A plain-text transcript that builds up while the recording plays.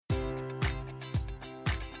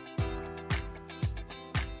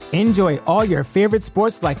Enjoy all your favorite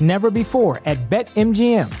sports like never before at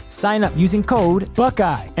BetMGM. Sign up using code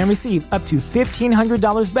Buckeye and receive up to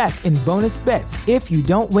 $1,500 back in bonus bets if you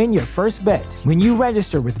don't win your first bet. When you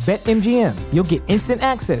register with BetMGM, you'll get instant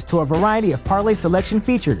access to a variety of parlay selection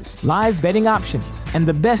features, live betting options, and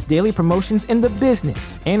the best daily promotions in the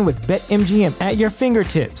business. And with BetMGM at your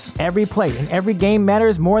fingertips, every play and every game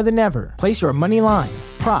matters more than ever. Place your money line,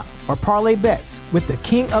 prop, or parlay bets with the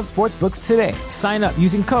king of sportsbooks today. Sign up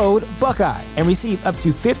using code Buckeye and receive up to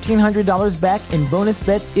 $1,500 back in bonus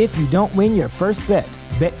bets if you don't win your first bet.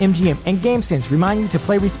 BetMGM and GameSense remind you to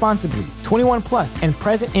play responsibly. 21 plus and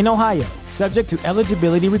present in Ohio, subject to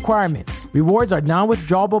eligibility requirements. Rewards are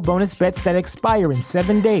non-withdrawable bonus bets that expire in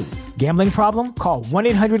 7 days. Gambling problem? Call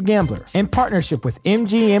 1-800-GAMBLER. In partnership with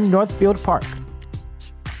MGM Northfield Park.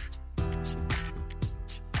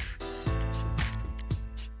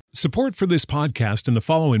 Support for this podcast and the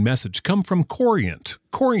following message come from Corient.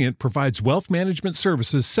 Corient provides wealth management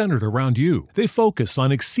services centered around you. They focus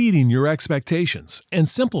on exceeding your expectations and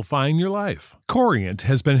simplifying your life. Corient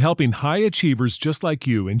has been helping high achievers just like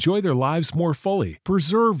you enjoy their lives more fully,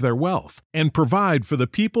 preserve their wealth, and provide for the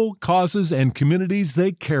people, causes, and communities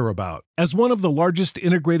they care about. As one of the largest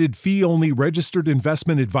integrated fee-only registered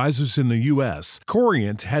investment advisors in the U.S.,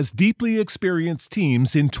 Corient has deeply experienced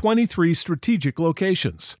teams in 23 strategic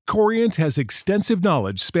locations. Corient has extensive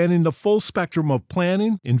knowledge spanning the full spectrum of planning,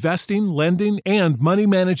 investing, lending, and money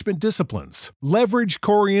management disciplines. Leverage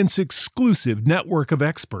Corient's exclusive network of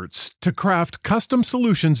experts to craft custom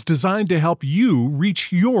solutions designed to help you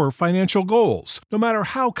reach your financial goals, no matter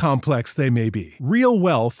how complex they may be. Real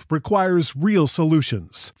wealth requires real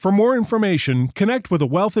solutions. For more information, connect with a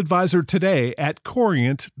wealth advisor today at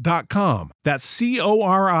Corient.com. That's Corient.com.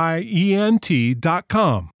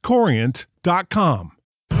 Corient.com.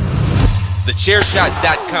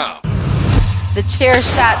 TheChairShot.com.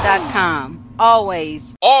 TheChairShot.com.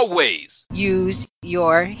 Always use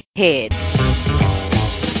your head.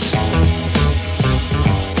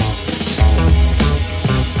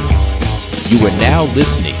 You are now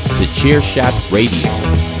listening to Chairshot Radio.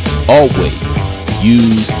 Always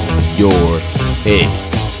use your head.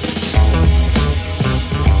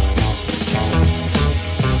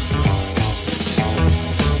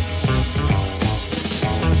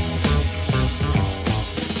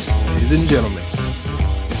 Ladies and gentlemen,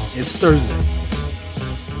 it's Thursday.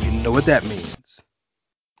 You know what that means.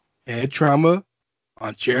 Head trauma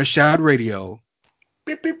on Chairshot Radio.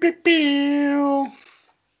 Beep, beep, beep, beep.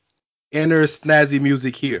 Enter snazzy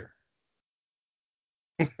music here.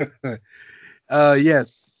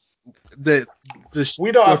 Yes. We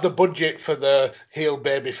don't have the budget for the heel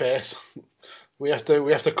baby face. We have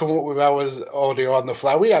to come up with our audio on the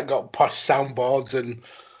fly. We ain't got posh soundboards and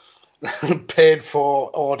paid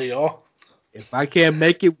for audio. If I can't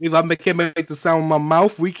make the sound with my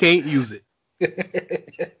mouth, we can't use it.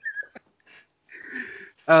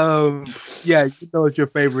 Yeah, you know it's your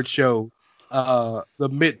favorite show. The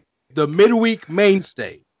midweek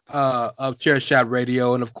mainstay of Chairshot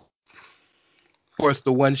Radio, and of course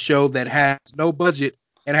the one show that has no budget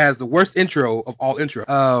and has the worst intro of all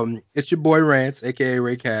intros. It's your boy Rance, aka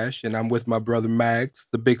Ray Cash, and I'm with my brother Mags,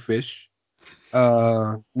 the Big Fish.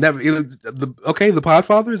 The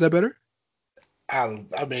Podfather, is that better? I'll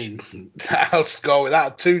go with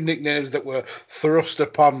that. 2 nicknames that were thrust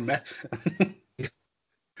upon me.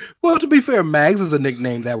 Well, to be fair, Mags is a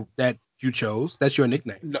nickname that you chose. That's your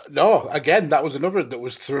nickname. No, again, that was another that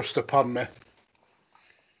was thrust upon me.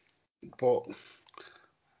 But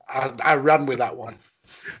I ran with that one.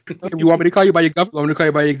 You want me to call you by your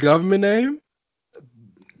government name?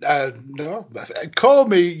 No. Call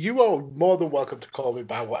me. You are more than welcome to call me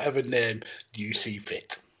by whatever name you see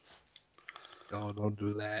fit. No, don't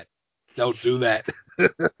do that. Don't do that.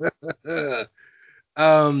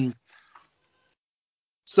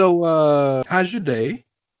 So, how's your day?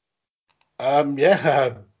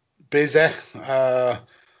 Busy,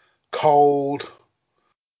 cold,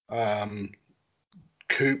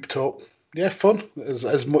 cooped up. Yeah, fun.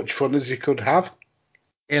 As much fun as you could have.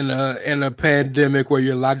 In a pandemic where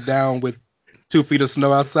you're locked down with 2 feet of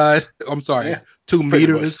snow outside. I'm sorry, yeah, 2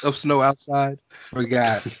 meters of snow outside.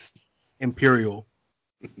 Forgot. Imperial.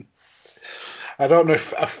 I don't know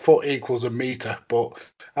if a foot equals a meter, but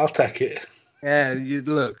I'll take it. Yeah, you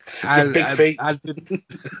look. Big feet.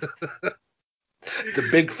 The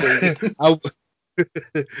big feet.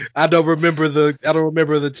 I don't remember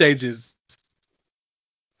the changes.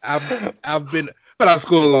 I've been out of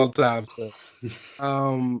school a long time.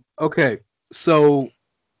 So. Okay, so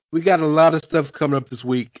we got a lot of stuff coming up this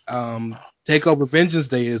week. Takeover Vengeance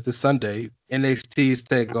Day is this Sunday. NXT's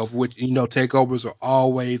Takeover, which takeovers are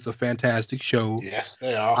always a fantastic show. Yes,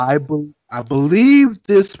 they are. I believe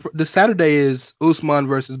this Saturday is Usman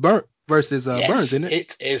versus Burns, yes, isn't it?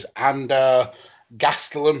 It is, and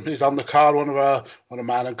Gastelum is on the card, one of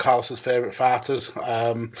mine and Carlson's favourite fighters.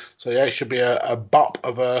 So yeah, it should be a bop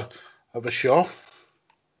of a show.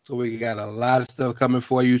 So we got a lot of stuff coming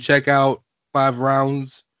for you. Check out 5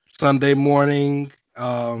 Rounds Sunday morning.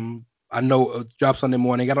 I know it drops Sunday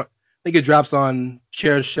morning. I think it drops on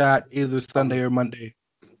Chair Shot either Sunday or Monday.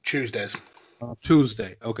 Tuesdays.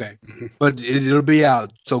 Tuesday, okay. Mm-hmm. But it'll be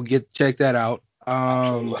out, so check that out.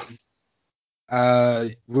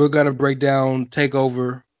 We're gonna break down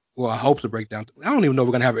Takeover. Well, I hope to break down. I don't even know if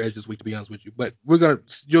we're gonna have an edge this week, to be honest with you. But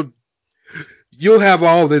you'll have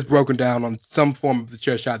all this broken down on some form of the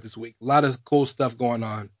Chair Shot this week. A lot of cool stuff going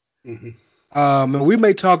on. Mm-hmm. And we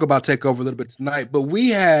may talk about Takeover a little bit tonight, but we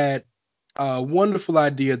had a wonderful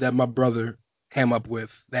idea that my brother came up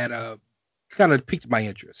with that kind of piqued my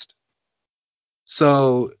interest.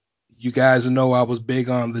 So you guys know I was big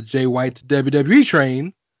on the Jay White to WWE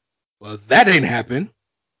train. Well, that ain't happened.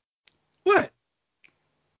 What?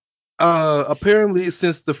 Apparently,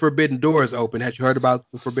 since the Forbidden Door is open, had you heard about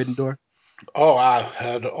the Forbidden Door? Oh, I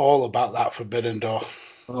heard all about that Forbidden Door.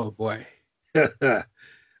 Oh boy.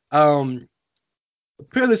 Apparently,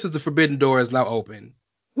 since the Forbidden Door is now open,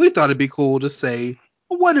 we thought it'd be cool to say,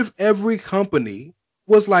 well, what if every company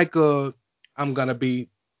was like I'm gonna be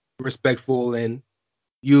respectful and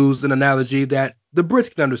use an analogy that the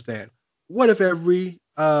Brits can understand. What if every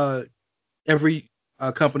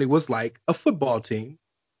company was like a football team,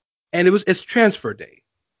 and it's transfer day?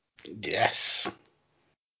 Yes.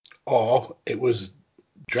 Or it was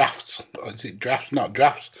drafts. Or is it drafts? Not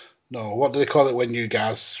drafts. No, what do they call it when you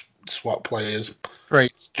guys swap players?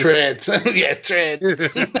 Trades. Yeah, trades.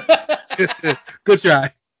 Good try.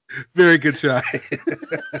 Very good try.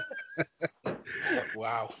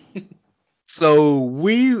 Wow. So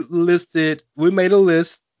we made a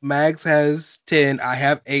list. Mags has 10. I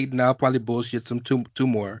have 8, and I'll probably bullshit some two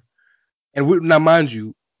more. And now, mind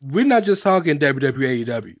you, we're not just talking WWE,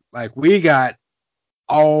 AEW. Like, we got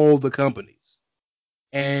all the companies.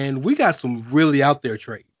 And we got some really out there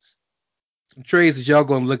trades. Some trades that y'all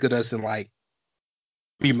going to look at us and, like,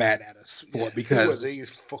 be mad at us for because... Who are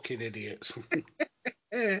these fucking idiots?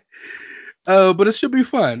 But it should be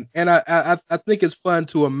fun. And I think it's fun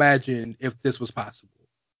to imagine if this was possible.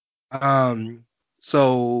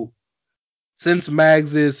 So since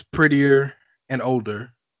Mags is prettier and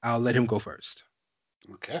older, I'll let him go first.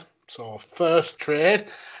 Okay. So first trade,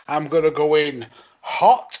 I'm gonna go in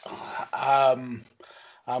hot. I'm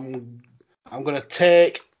gonna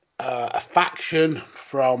take a faction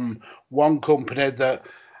from one company that,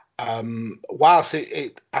 whilst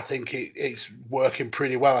I think it's working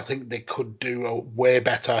pretty well, I think they could do way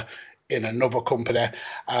better in another company, and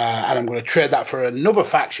I'm going to trade that for another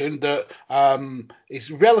faction that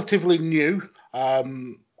is relatively new,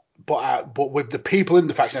 but with the people in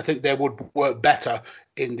the faction, I think they would work better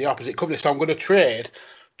in the opposite company. So I'm going to trade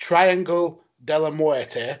Triangle de la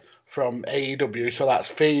Muerte from AEW, so that's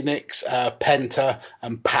Phoenix, Penta,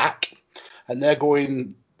 and Pac, and they're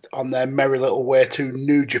going on their merry little way to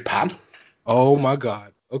New Japan. Oh my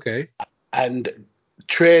God! Okay. And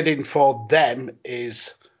trading for them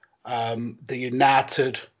is the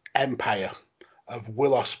United Empire of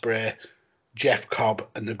Will Ospreay, Jeff Cobb,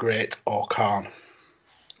 and the Great O'Khan.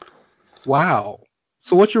 Wow.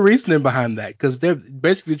 So what's your reasoning behind that? Because they're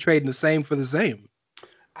basically trading the same for the same.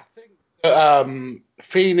 I think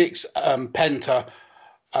Phoenix and Penta,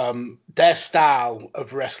 their style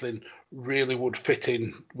of wrestling really would fit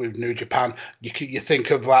in with New Japan. You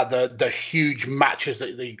think of like the huge matches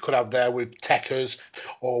that you could have there with Tekkers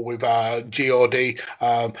or with GOD,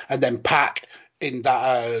 and then Pac in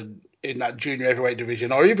that junior heavyweight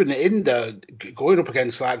division, or even in the going up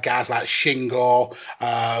against like guys like Shingo,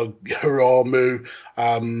 Hiromu,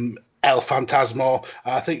 El Fantasmo.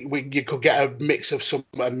 I think you could get a mix of some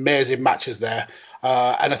amazing matches there.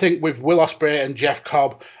 And I think with Will Ospreay and Jeff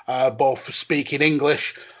Cobb both speaking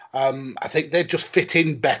English, I think they just fit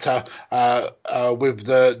in better with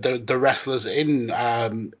the wrestlers in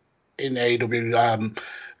AEW.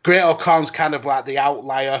 Great O'Khan's kind of like the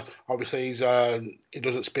outlier. Obviously, he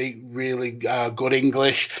doesn't speak really good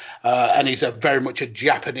English, and he's very much a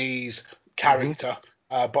Japanese character.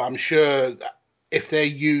 But I'm sure if they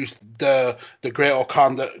used the Great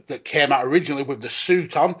O'Khan that came out originally with the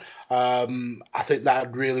suit on, I think that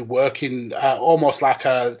would really work in almost like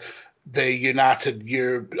the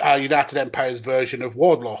United Empire's version of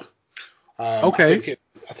Wardlow. Okay.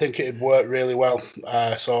 I think it'd work really well.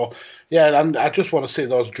 So yeah, and I just want to see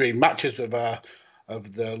those dream matches of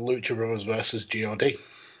the Lucha Brothers versus God.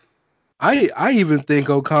 I even think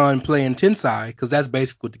Okan playing Tensai, because that's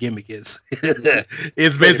basically what the gimmick is.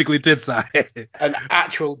 It's basically Tensai, an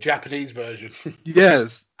actual Japanese version.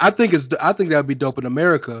 Yes, I think that would be dope in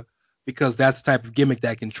America, because that's the type of gimmick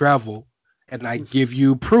that can travel. And I give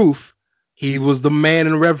you proof. He was the man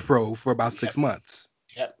in Rev Pro for about 6 months.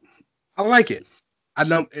 Yep, I like it. I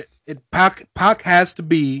know Pac has to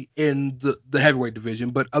be in the heavyweight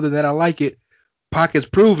division, but other than that, I like it. Pac has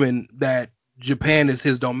proven that Japan is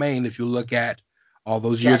his domain. If you look at all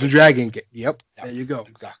those years of Dragon Gate, yep, there you go.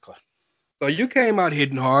 Exactly. So you came out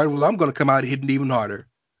hitting hard. Well, I'm going to come out hitting even harder.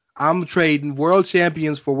 I'm trading world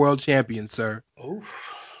champions for world champions, sir.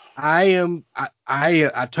 Oof. I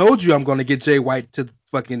told you I'm going to get Jay White to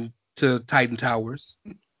Titan Towers.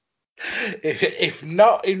 If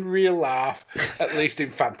not in real life, at least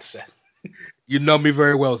in fantasy. You know me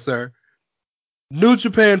very well, sir. New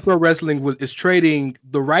Japan Pro Wrestling is trading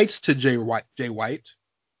the rights to Jay White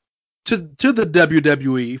to the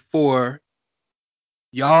WWE for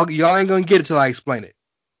y'all ain't gonna get it till I explain it.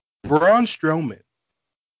 Braun Strowman.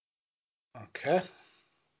 Okay.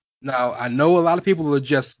 Now I know a lot of people are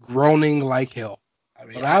just groaning like hell. I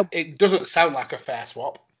mean, it doesn't sound like a fair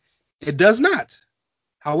swap. It does not.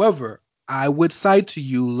 However, I would cite to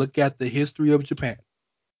you, look at the history of Japan.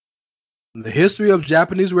 The history of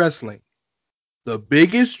Japanese wrestling. The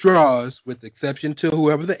biggest draws, with exception to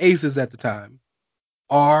whoever the ace is at the time,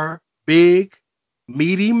 are big,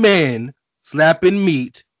 meaty men slapping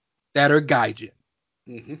meat that are gaijin.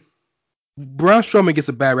 Mm-hmm. Braun Strowman gets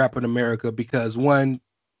a bad rap in America because, one,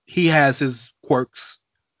 he has his quirks,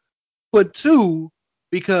 but two,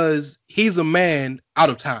 because he's a man out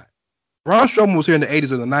of time. Braun Strowman was here in the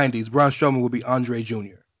 80s or the 90s. Braun Strowman would be Andre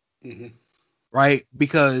Jr. Mm-hmm. Right?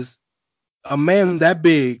 Because a man that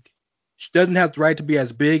big doesn't have the right to be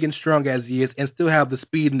as big and strong as he is and still have the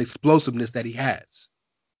speed and explosiveness that he has.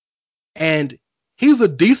 And he's a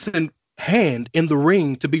decent hand in the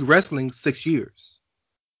ring to be wrestling 6 years,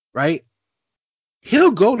 right?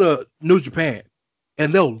 He'll go to New Japan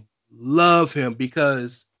and they'll love him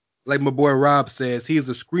because, like my boy Rob says, he's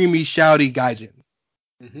a screamy, shouty gaijin.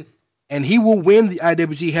 Mm-hmm. And he will win the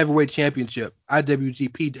IWGP Heavyweight Championship. I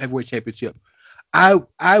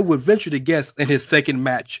would venture to guess in his second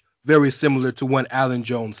match, very similar to one Alan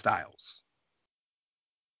Jones styles.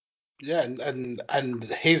 Yeah, and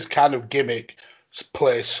his kind of gimmick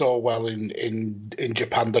plays so well in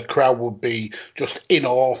Japan. The crowd would be just in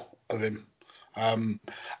awe of him.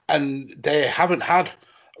 And they haven't had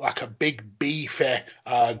like a big beefy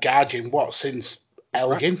gaijin since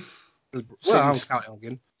Elgin. Well, I don't count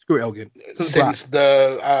Elgin. Screw Elgin. Since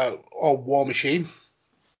the War Machine.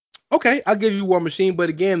 Okay, I'll give you War Machine, but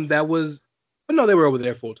again, they were over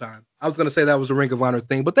there full time. I was going to say that was a Ring of Honor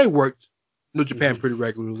thing, but they worked New Japan pretty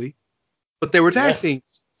regularly. But they were tag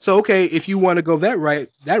teams. So, okay, if you want to go that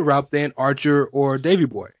route, then Archer or Davey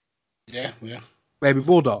Boy. Yeah. Baby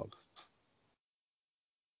Bulldog.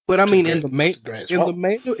 But I mean, in the main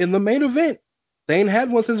event, they ain't had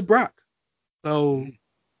one since Brock. So,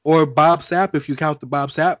 or Bob Sapp, if you count the Bob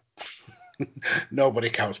Sapp. Nobody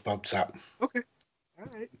counts Bob Sapp. Okay. All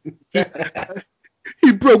right.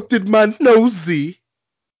 He broke my nosy.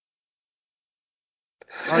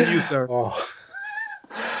 On you, sir. Oh.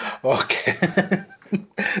 Okay.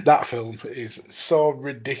 That film is so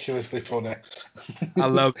ridiculously funny. I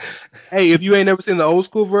love it. Hey, if you ain't never seen the old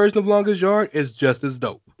school version of Longest Yard, it's just as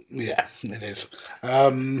dope. Yeah, it is.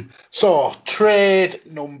 So, trade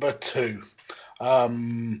number 2.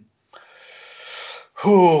 I'm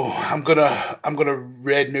gonna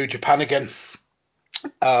raid New Japan again.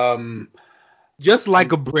 Just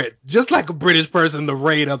like a British person to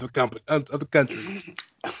raid other countries.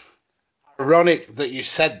 Ironic that you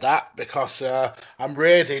said that because I'm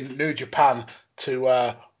raiding New Japan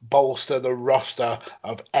to bolster the roster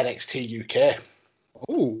of NXT UK.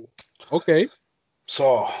 Oh, okay.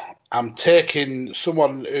 So I'm taking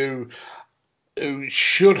someone who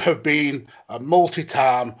should have been a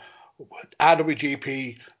multi-time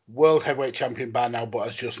IWGP World Heavyweight Champion by now, but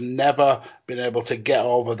has just never been able to get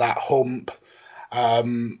over that hump.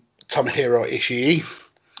 Tomohiro Ishii.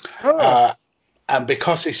 Oh. And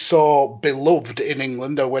because he's so beloved in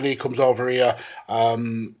England, when he comes over here,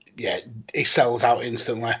 he sells out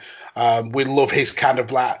instantly. We love his kind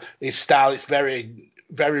of his style. It's very,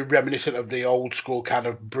 very reminiscent of the old school kind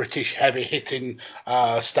of British heavy hitting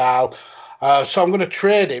style. So I'm going to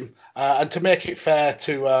trade him, and to make it fair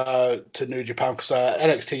to New Japan, because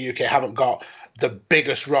NXT UK haven't got the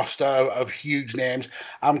biggest roster of huge names.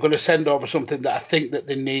 I'm going to send over something that I think that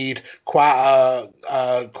they need quite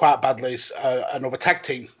badly, another tag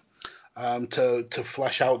team to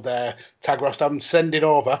flesh out their tag roster. I'm sending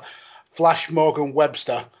over Flash Morgan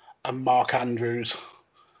Webster and Mark Andrews.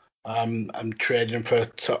 I'm trading for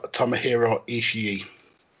Tomohiro Ishii.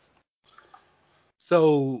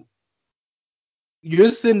 So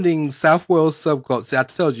you're sending South Wales subculture. See, I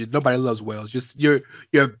told you nobody loves Wales.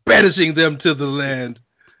 You're banishing them to the land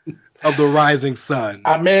of the rising sun.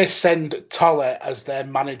 I may send Tolle as their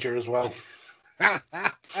manager as well.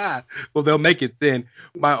 Well, they'll make it then.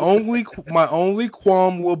 My only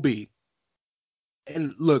qualm will be,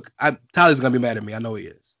 and look, Tyler's gonna be mad at me. I know he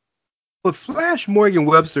is. But Flash Morgan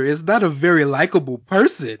Webster is not a very likable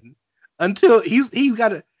person until he's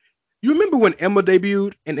got a. You remember when Emma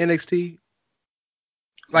debuted in NXT?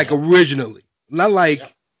 Like originally, not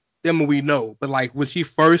like Emma we know, but like when she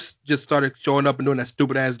first just started showing up and doing that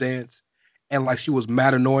stupid ass dance, and like she was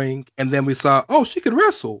mad annoying, and then we saw, oh, she could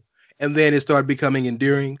wrestle, and then it started becoming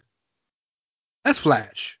endearing. That's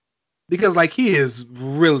Flash, because like he is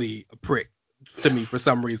really a prick to me for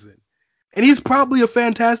some reason, and he's probably a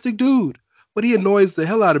fantastic dude, but he annoys the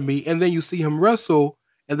hell out of me. And then you see him wrestle,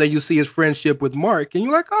 and then you see his friendship with Mark, and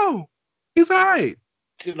you're like, oh, he's all right.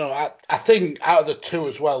 You know, I think out of the two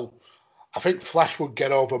as well, I think Flash would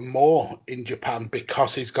get over more in Japan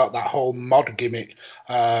because he's got that whole mod gimmick.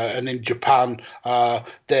 And in Japan,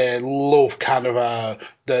 they love kind of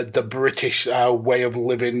the British way of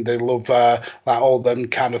living. They love like all them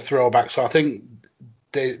kind of throwbacks. So I think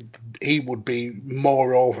he would be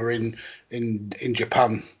more over in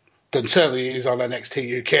Japan than certainly he is on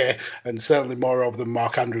NXT UK, and certainly more over than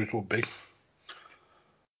Mark Andrews would be.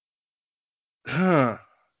 Huh.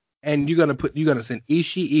 And you're gonna send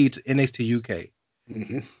Ishii to NXT UK.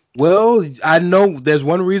 Mm-hmm. Well, I know there's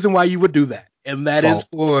one reason why you would do that, and that is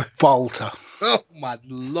for Walter. Oh my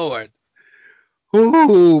Lord!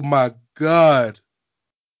 Oh my God!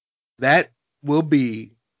 That will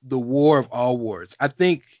be the war of all wars. I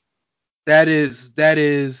think that is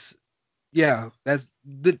yeah.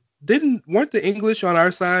 Weren't the English on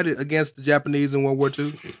our side against the Japanese in World War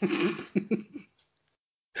II?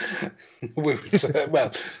 Well,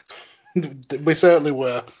 we certainly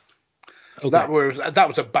were. Okay. That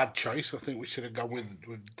was a bad choice. I think we should have gone with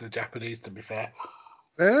the Japanese, to be fair.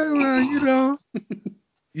 Well, you know,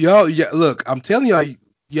 y'all. Yeah, look, I'm telling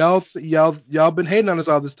y'all been hating on us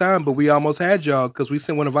all this time, but we almost had y'all because we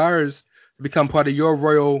sent one of ours to become part of your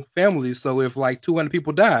royal family. So if like 200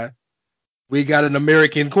 people die, we got an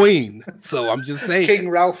American queen. So I'm just saying, King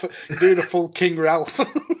Ralph, beautiful King Ralph.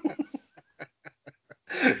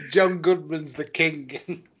 John Goodman's the king.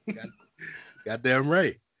 Goddamn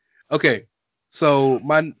right. Okay, so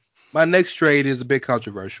my next trade is a bit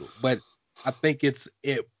controversial, but I think it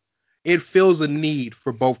fills a need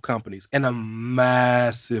for both companies, and a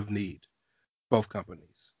massive need for both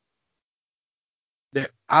companies.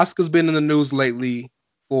 Asuka's been in the news lately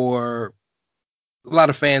for a lot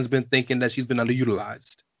of fans been thinking that she's been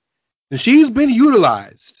underutilized, and she's been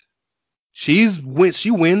utilized. She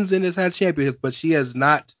wins and has had championships, but she has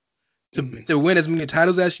not to win as many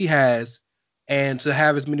titles as she has, and to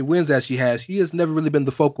have as many wins as she has. She has never really been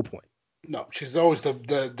the focal point. No, she's always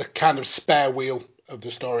the kind of spare wheel of the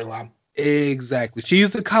storyline. Exactly,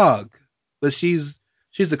 she's the cog, but she's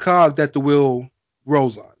the cog that the wheel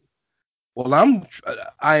rolls on. Well,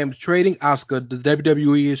 I am trading Asuka. The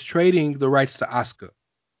WWE is trading the rights to Asuka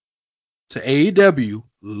to AEW.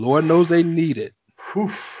 Lord knows they need it.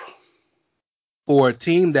 For a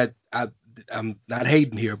team that I'm not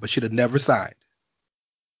hating here, but should have never signed.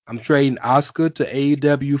 I'm trading Asuka to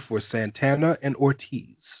AEW for Santana and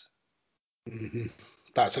Ortiz. Mm-hmm.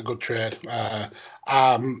 That's a good trade. I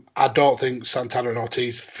don't think Santana and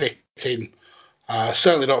Ortiz fit in.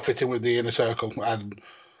 Certainly not fit in with the Inner Circle,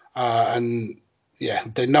 and yeah,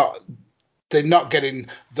 they're not getting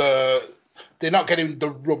the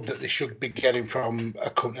rub that they should be getting from a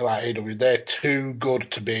company like AEW. They're too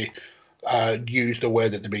good to be used the way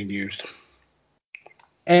that they're being used.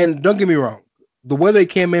 And don't get me wrong, the way they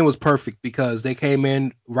came in was perfect because they came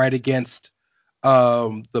in right against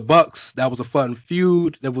the Bucks. That was a fun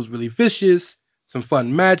feud. That was really vicious. Some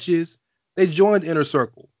fun matches. They joined Inner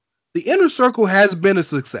Circle. The Inner Circle has been a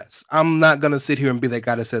success. I'm not going to sit here and be that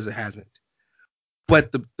guy that says it hasn't.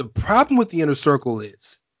 But the problem with the Inner Circle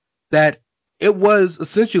is that it was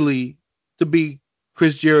essentially to be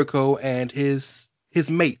Chris Jericho and his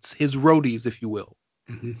mates, his roadies, if you will.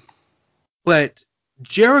 Mm-hmm. But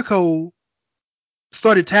Jericho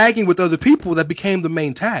started tagging with other people that became the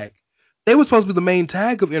main tag. They were supposed to be the main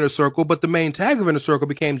tag of Inner Circle, but the main tag of Inner Circle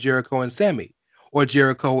became Jericho and Sammy. or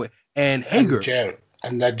Jericho and Hager.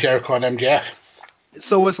 And then Jericho and MJF.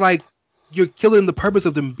 So it's like you're killing the purpose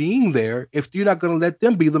of them being there if you're not going to let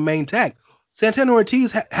them be the main tag. Santana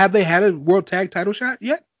Ortiz, have they had a world tag title shot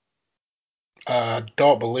yet? I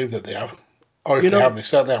don't believe that they have. Or if they have, they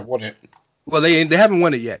certainly have won it. Well, they haven't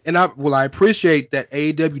won it yet. And I appreciate that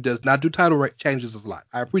AEW does not do title changes a lot.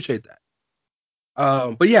 I appreciate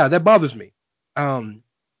that. But yeah, that bothers me.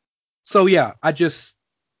 So yeah,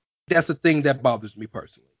 that's the thing that bothers me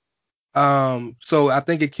personally. So I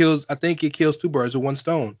think it kills two birds with one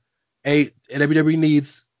stone. WWE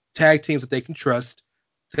needs tag teams that they can trust.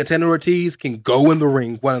 Santana Ortiz can go in the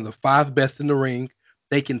ring, one of the 5 best in the ring.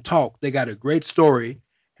 They can talk. They got a great story,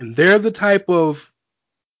 and they're the type of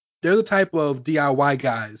DIY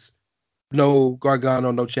guys. No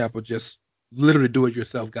Gargano, no Ciampa, just literally do it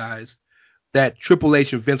yourself guys that Triple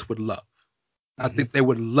H and Vince would love. I think they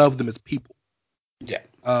would love them as people. Yeah.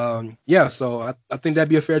 So I think that'd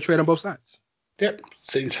be a fair trade on both sides. Yep,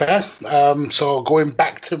 seems fair. So going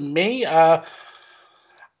back to me,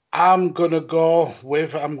 I'm gonna go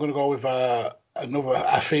with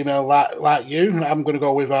a female like you. I'm gonna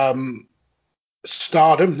go with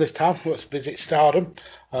Stardom this time. Let's visit Stardom.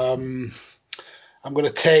 I'm gonna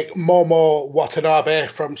take Momo Watanabe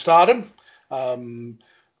from Stardom.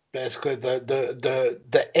 Basically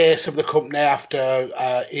the ace of the company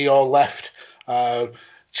after EO left.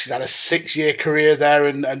 She's had a 6-year career there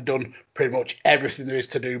and done pretty much everything there is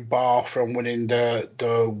to do, bar from winning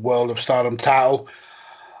the World of Stardom title.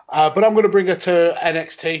 But I'm going to bring her to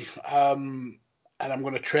NXT, and I'm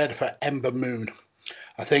going to trade her for Ember Moon.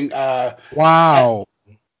 I think. Wow.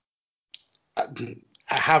 I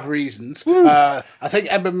have reasons. I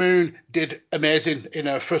think Ember Moon did amazing in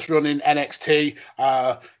her first run in NXT.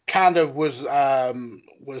 Kind of was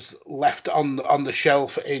left on the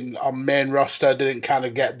shelf on main roster. Didn't kind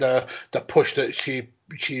of get the push that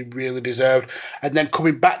she really deserved. And then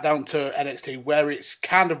coming back down to NXT, where it's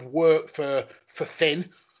kind of worked for Finn.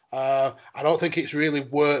 I don't think it's really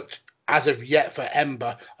worked as of yet for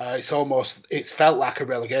Ember. It's felt like a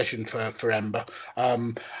relegation for Ember.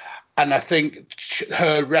 And I think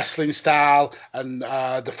her wrestling style and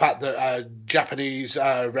the fact that Japanese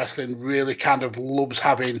wrestling really kind of loves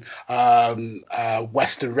having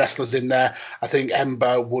Western wrestlers in there, I think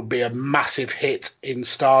Ember would be a massive hit in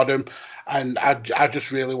Stardom. And I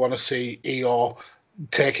just really want to see Io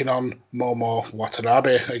taking on Momo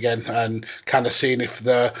Watanabe again and kind of seeing if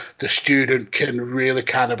the student can really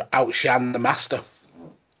kind of outshine the master.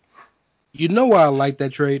 You know why I like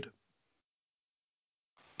that trade?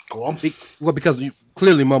 Go on. Well, because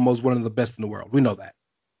clearly Momo's one of the best in the world. We know that.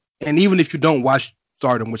 And even if you don't watch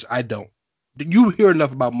Stardom, which I don't, you hear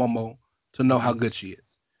enough about Momo to know how good she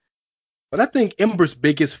is. But I think Ember's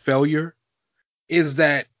biggest failure is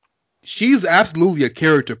that she's absolutely a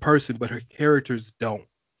character person, but her characters don't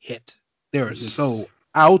hit. They're so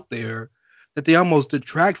out there that they almost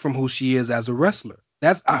detract from who she is as a wrestler.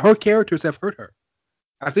 That's her characters have hurt her.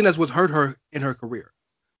 I think that's what's hurt her in her career.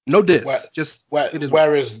 No diss.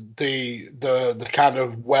 Whereas the kind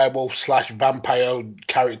of werewolf / vampire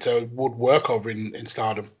character would work over in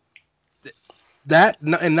Stardom.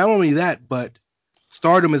 And not only that, but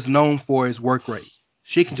Stardom is known for its work rate.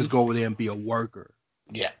 She can just go over there and be a worker.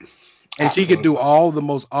 Yeah. And absolutely. She could do all the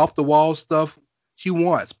most off the wall stuff she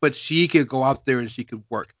wants, but she could go out there and she could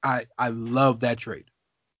work. I love that trade.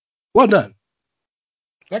 Well done.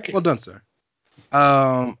 Thank you. Well done, sir.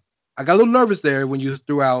 I got a little nervous there when you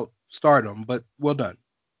threw out Stardom, but well done.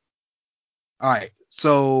 All right.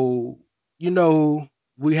 So,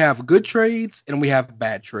 we have good trades and we have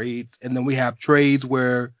bad trades. And then we have trades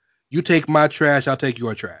where you take my trash, I'll take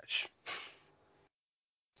your trash.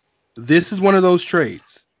 This is one of those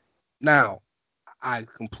trades. Now, I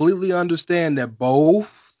completely understand that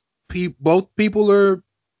both people are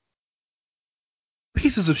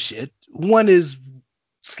pieces of shit. One is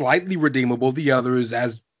slightly redeemable. The other is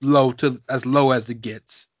as low as it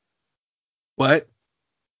gets. But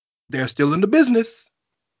they're still in the business.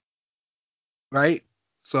 Right?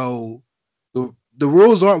 So the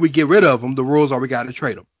rules aren't we get rid of them. The rules are we got to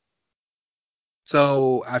trade them.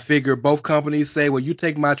 So I figure both companies say, well, you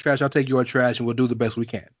take my trash, I'll take your trash, and we'll do the best we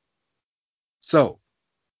can. So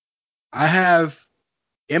I have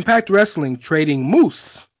Impact Wrestling trading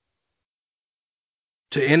Moose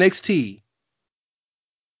to NXT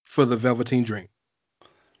for the Velveteen Dream.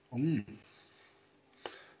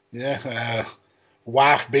 Yeah.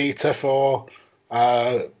 Wife beater for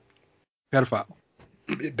pedophile.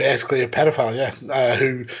 Basically a pedophile,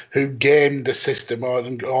 yeah. Who gamed the system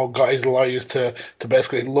or got his lawyers to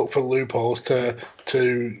basically look for loopholes to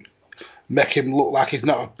make him look like he's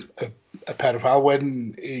not a pedophile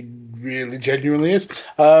when he really genuinely is.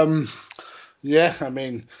 Yeah, I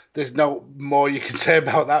mean, there's no more you can say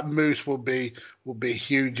about that. Moose would be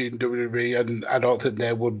huge in WWE, and I don't think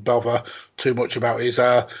they would bother too much about his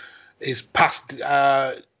past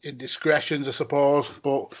indiscretions, I suppose.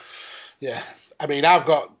 But yeah, I mean, I've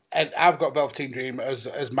got Velveteen Dream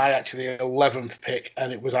as my actually 11th pick,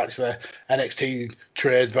 and it was actually NXT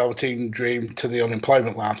trades Velveteen Dream to the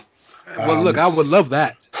unemployment line. Well, look, I would love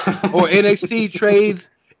that. Or NXT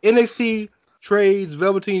trades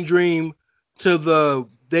Velveteen Dream to the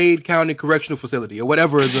Dade County Correctional Facility, or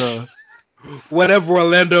whatever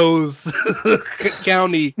Orlando's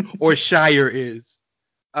county or shire is.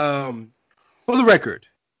 For the record,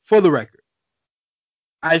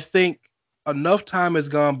 I think enough time has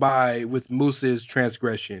gone by with Moose's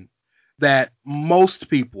transgression that most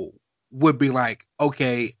people would be like,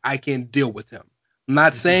 okay, I can deal with him. I'm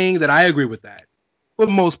not saying that I agree with that, but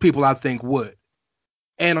most people I think would.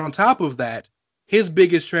 And on top of that, his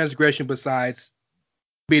biggest transgression besides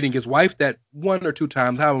beating his wife that 1 or 2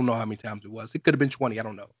 times, I don't know how many times it was. It could have been 20, I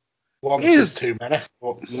don't know. Once is too many.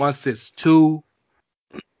 Once it's 2,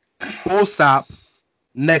 full stop,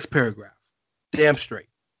 next paragraph. Damn straight.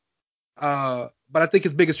 But I think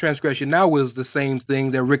his biggest transgression now is the same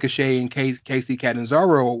thing that Ricochet and Casey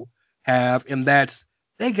Catanzaro have, and that's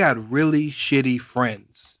they got really shitty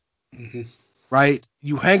friends. Mm-hmm. Right?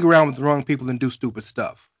 You hang around with the wrong people and do stupid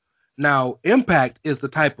stuff. Now, Impact is the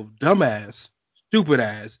type of dumbass,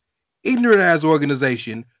 stupid-ass, ignorant-ass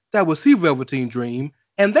organization that would see Velveteen Dream,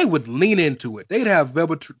 and they would lean into it. They'd have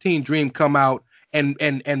Velveteen Dream come out and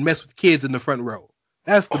mess with kids in the front row.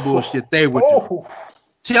 That's the bullshit they would do.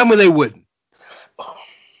 Tell me they wouldn't.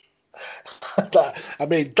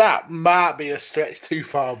 That might be a stretch too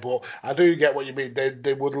far, but I do get what you mean.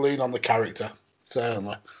 They would lean on the character,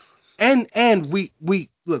 certainly. And we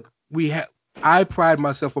look, I pride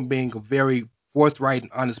myself on being a very forthright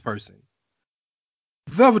and honest person.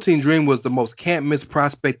 Velveteen Dream was the most can't miss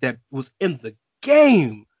prospect that was in the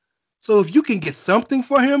game. So if you can get something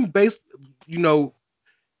for him,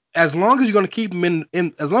 as long as you're going to keep him in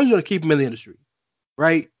the industry,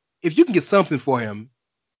 right? If you can get something for him,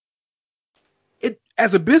 it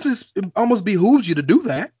as a business, it almost behooves you to do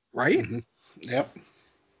that, right? Mm-hmm. Yep.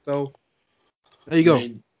 So there you go.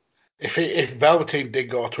 If Velveteen did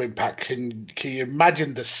go to Impact, can you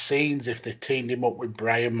imagine the scenes if they teamed him up with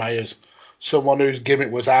Brian Myers? Someone whose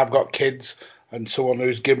gimmick was I've got kids, and someone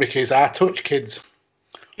whose gimmick is I touch kids.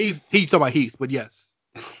 He's talking about Heath, but yes.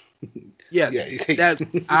 Yes. Yeah,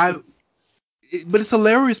 but it's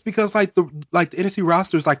hilarious because like the NXT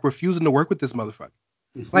roster is like refusing to work with this motherfucker.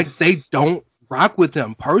 Mm-hmm. Like they don't rock with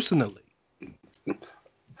him personally.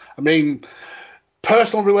 I mean,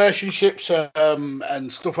 personal relationships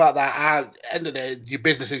and stuff like that. End of the day, your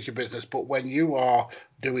business is your business. But when you are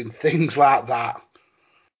doing things like that,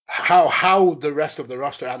 how the rest of the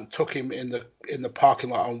roster hadn't took him in the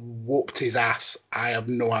parking lot and whooped his ass, I have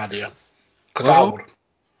no idea. Because I would.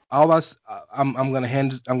 I'm gonna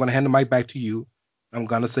hand the mic back to you. I'm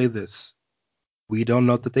gonna say this: we don't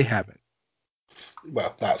know that they haven't.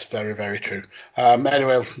 Well, that's very, very true.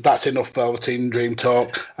 Anyway, that's enough Velveteen Dream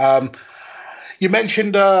talk. You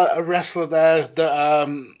mentioned a wrestler there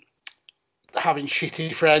that having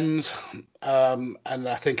shitty friends, and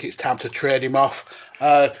I think it's time to trade him off.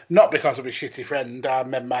 Not because of his shitty friend. I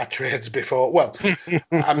remember my trades before. Well,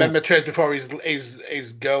 I remember trades before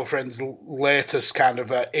his girlfriend's latest kind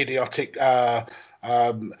of idiotic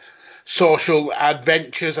social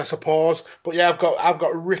adventures, I suppose. But yeah, I've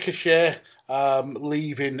got Ricochet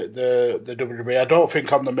leaving the WWE. I don't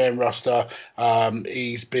think on the main roster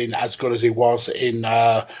he's been as good as he was in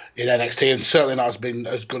NXT, and certainly not been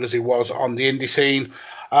as good as he was on the indie scene.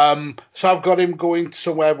 So I've got him going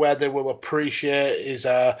somewhere where they will appreciate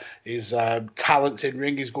his talents in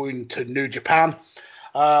ring. He's going to New Japan,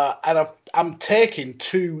 and I'm taking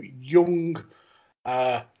 2 young,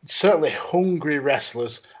 certainly hungry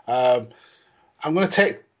wrestlers. I'm going to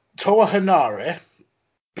take Toa Henare.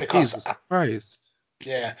 Because Jesus Christ.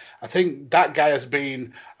 Yeah, I think that guy has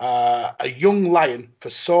been a young lion for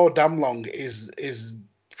so damn long. Is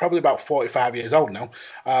probably about 45 years old now.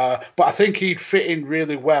 But I think he'd fit in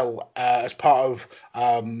really well as part of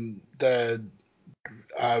the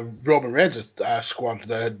Roman Reigns squad,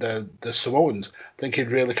 the Samoans. I think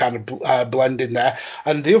he'd really kind of blend in there.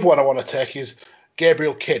 And the other one I want to take is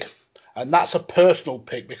Gabriel Kidd. And that's a personal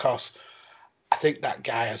pick because I think that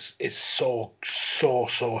guy is so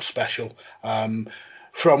special.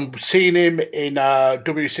 From seeing him in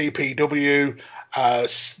WCPW,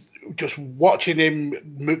 just watching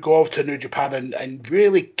him go over to New Japan and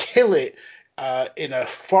really kill it in a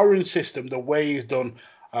foreign system, the way he's done,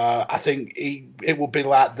 I think it would be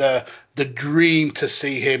like the dream to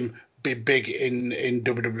see him be big in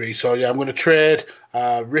WWE. So yeah, I'm going to trade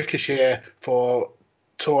Ricochet for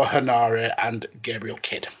Toa Henare and Gabriel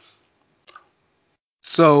Kidd.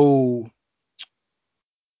 So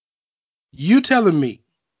you telling me,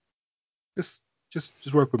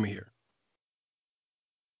 just work with me here.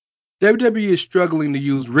 WWE is struggling to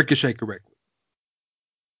use Ricochet correctly.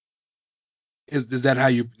 Is that how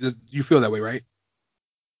you feel that way, right?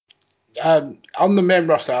 On the main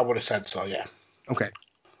roster, I would have said so, yeah. Okay.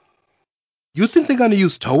 You think they're going to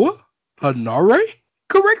use Toa Henare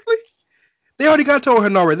correctly? They already got Toa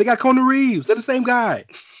Henare. They got Kona Reeves. They're the same guy.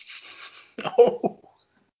 Oh.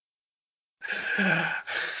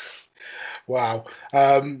 Wow.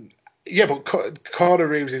 Yeah, but Kona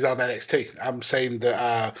Reeves is on NXT. I'm saying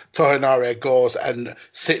that Toa Henare goes and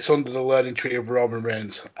sits under the learning tree of Roman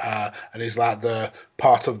Reigns, and he's like the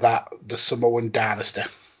part of the Samoan dynasty.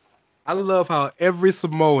 I love how every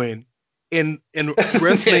Samoan in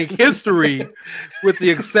wrestling history, with the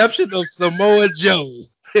exception of Samoa Joe,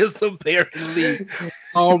 is apparently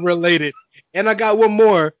all related. And I got one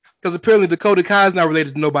more, because apparently Dakota Kai is not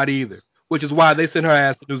related to nobody either, which is why they sent her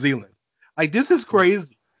ass to New Zealand. Like, this is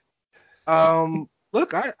crazy.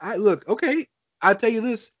 Look, I look, okay, I'll tell you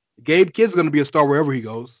this. Gabe Kidd's going to be a star wherever he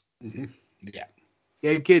goes. Mm-hmm. Yeah.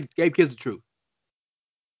 Gabe Kidd's the truth.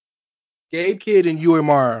 Gabe Kidd and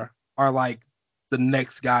UMR are like the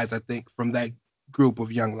next guys, I think, from that group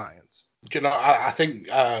of young lions. You know, I think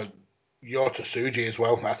Yota Tsuji as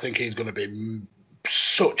well. I think he's going to be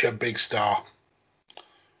such a big star.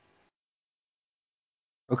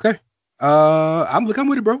 Okay. I'm with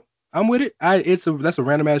it, bro. I'm with it. That's a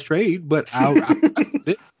random ass trade, but I'll with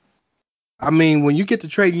it. I mean, when you get to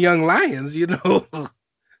trading young lions, you know. All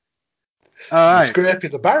right. Scrape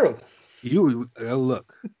the barrel. You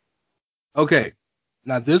look. Okay.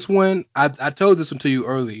 Now this one, I told this one to you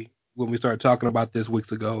early when we started talking about this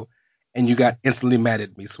weeks ago, and you got instantly mad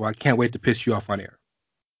at me. So I can't wait to piss you off on air.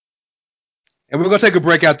 And we're gonna take a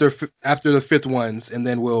break after the fifth ones, and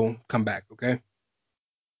then we'll come back. Okay.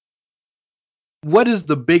 What is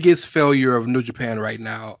the biggest failure of New Japan right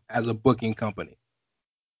now as a booking company?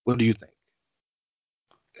 What do you think?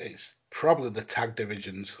 It's probably the tag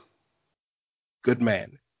divisions. Good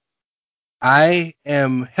man. I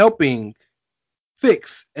am helping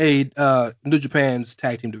fix a New Japan's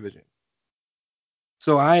tag team division.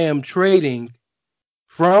 So I am trading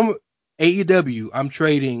from AEW. I'm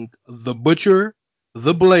trading the Butcher,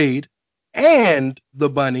 the Blade, and the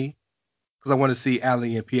Bunny, because I want to see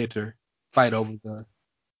Ali and Pieter fight over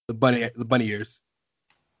the bunny ears,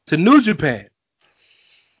 to New Japan.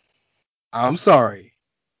 I'm sorry,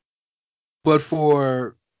 but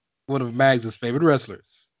for one of Mags' favorite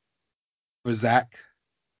wrestlers, for Zack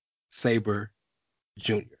Sabre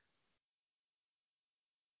Jr.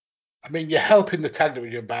 I mean, you're helping the tag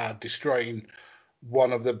division by destroying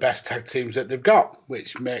one of the best tag teams that they've got,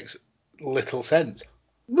 which makes little sense.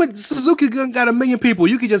 But Suzuki got 1 million people.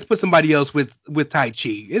 You could just put somebody else with Tai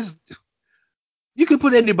Chi. You could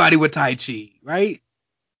put anybody with Tai Chi, right?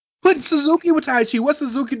 Put Suzuki with Tai Chi. What's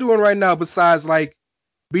Suzuki doing right now besides like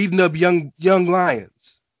beating up young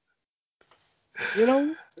lions? You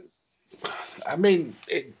know? I mean,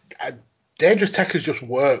 Dangerous Tekkers just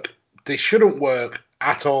work. They shouldn't work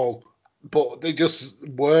at all, but they just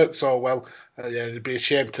work so well. Yeah, it'd be a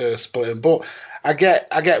shame to split them. But I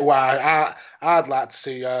get why. I'd like to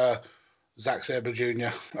see Zack Sabre Jr.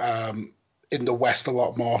 In the West a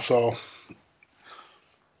lot more. So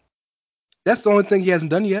that's the only thing he hasn't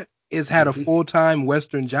done yet, is had a full-time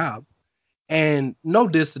Western job. And no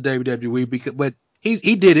diss to WWE, but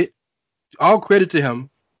he did it. All credit to him,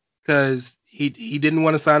 because he didn't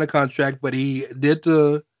want to sign a contract, but he did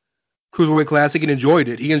the Cruiserweight Classic and enjoyed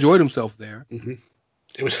it. He enjoyed himself there. Mm-hmm.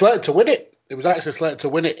 It was slated to win it. It was actually slated to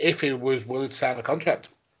win it if he was willing to sign a contract.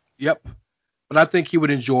 Yep. But I think he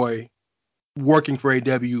would enjoy working for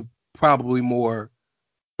AEW probably more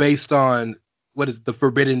based on what is the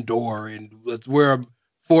Forbidden Door and where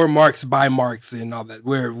 4 marks by marks and all that,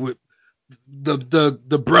 where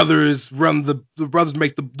the brothers run the brothers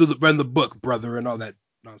run the book, brother, and all that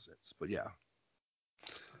nonsense. But yeah.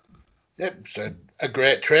 Yep, it's a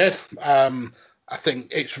great trade. I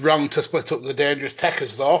think it's wrong to split up the Dangerous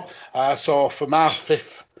Tekkers, though. So for my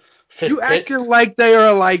fifth you pick, acting like they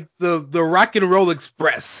are like the Rock and Roll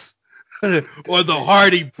Express or the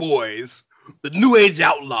Hardy Boys, the New Age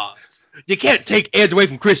Outlaws. You can't take Edge away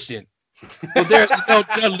from Christian. Well, there's no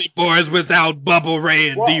Dudley Boys without Bubba Ray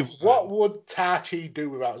and Diva. What would Tachi do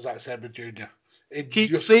without Zack Sabre Jr.?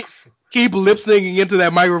 Keep lip syncing into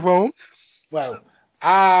that microphone. Well,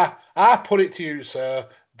 I put it to you, sir,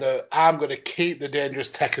 that I'm going to keep the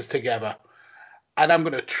Dangerous Techers together, and I'm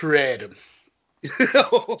going to trade them.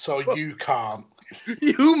 So you can't.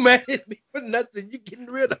 You mad at me for nothing. You're getting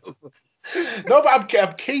rid of them. No, but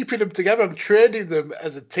I'm keeping them together. I'm trading them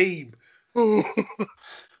as a team.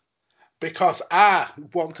 Because I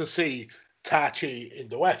want to see Taichi in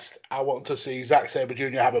the West. I want to see Zack Sabre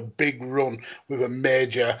Jr. have a big run with a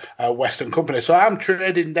major Western company. So I'm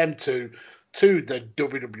trading them to the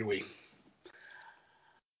WWE.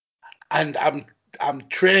 And I'm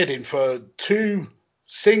trading for two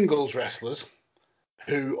singles wrestlers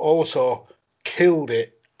who also killed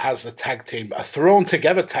it as a tag team, a thrown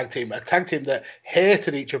together tag team that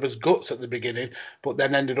hated each other's guts at the beginning, but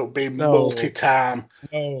then ended up being multi-time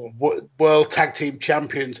world tag team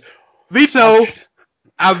champions. Veto!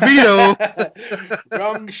 I veto!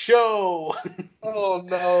 Wrong show! Oh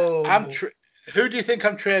no! Who do you think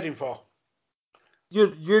I'm trading for?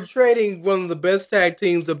 You're trading one of the best tag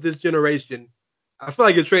teams of this generation. I feel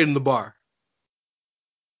like you're trading the Bar.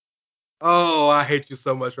 Oh, I hate you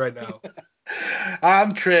so much right now.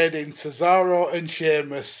 I'm trading Cesaro and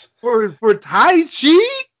Sheamus for Taichi?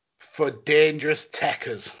 For Dangerous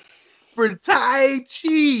Techers. For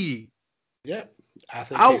Taichi. Yep. I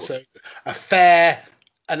think it's a fair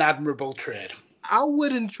and admirable trade. I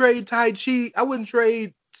wouldn't trade Taichi. I wouldn't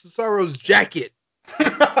trade Cesaro's jacket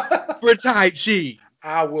for Taichi.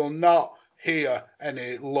 I will not hear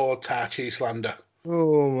any Lord Taichi slander.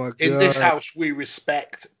 Oh my God. In this house, we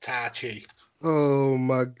respect Taichi. Oh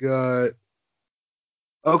my God.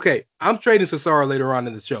 Okay, I'm trading Cesaro later on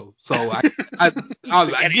in the show, so I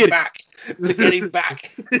get back. To get him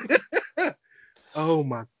back. Oh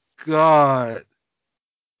my God.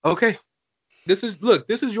 Okay, this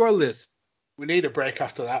is your list. We need a break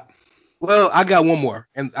after that. Well, I got one more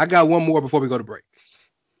before we go to break.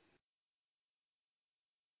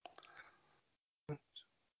 1,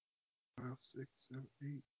 2, 5, 6, 7,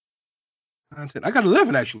 8, 9, 10. I got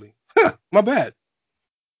 11 actually. My bad.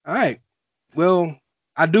 All right. Well,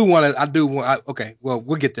 okay. Well,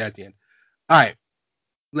 we'll get to that at the end. All right.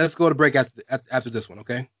 Let's go to break after this one,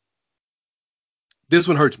 okay? This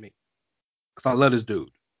one hurts me because I love this dude.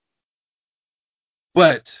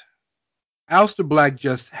 But Aleister Black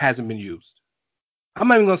just hasn't been used. I'm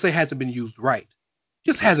not even going to say hasn't been used right.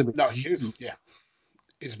 Just hasn't been used. Yeah.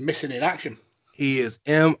 He's missing in action. He is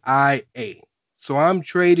MIA. So I'm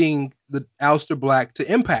trading the Aleister Black to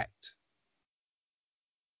Impact.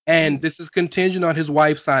 And this is contingent on his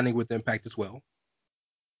wife signing with Impact as well.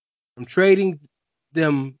 I'm trading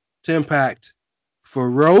them to Impact for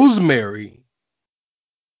Rosemary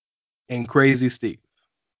and Crazy Steve.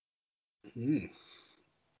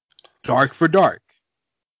 Dark for dark.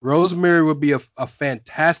 Rosemary would be a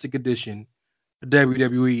fantastic addition to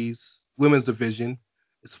WWE's women's division.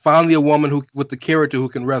 It's finally a woman with the character who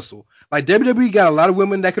can wrestle. Like WWE got a lot of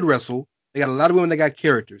women that could wrestle. They got a lot of women that got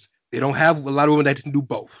characters. They don't have a lot of women that can do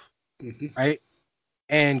both. Right?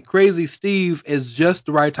 And Crazy Steve is just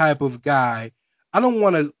the right type of guy. I don't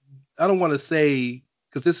want to say,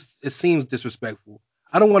 because it seems disrespectful.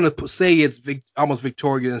 I don't want to say it's almost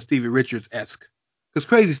Victoria and Stevie Richards-esque. Because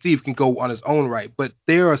Crazy Steve can go on his own right, but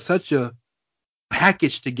they are such a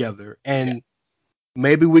package together. And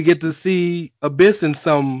maybe we get to see Abyss in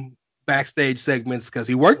some backstage segments because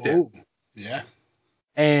he worked there. Yeah.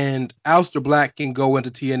 And Aleister Black can go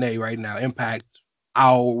into TNA right now, Impact,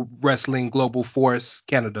 Our Wrestling Global Force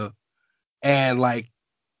Canada, and like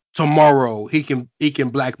tomorrow he can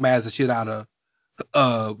Black Mass the shit out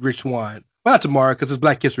of Rich Swann. Well, not tomorrow because it's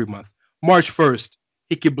Black History Month. March 1st,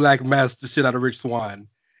 he can Black Mass the shit out of Rich Swann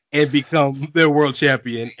and become their world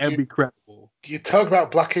champion and be credible. You talk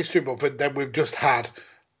about Black History Month, and then we've just had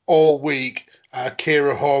all week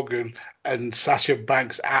Kiera Hogan and Sasha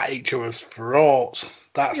Banks at each other's throats.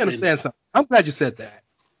 I understand something. I'm glad you said that.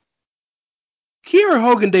 Kiera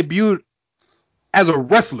Hogan debuted as a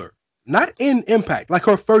wrestler, not in Impact. Like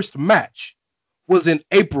her first match was in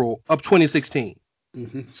April of 2016.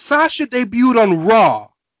 Sasha debuted on Raw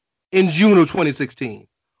in June of 2016.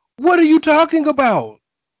 What are you talking about?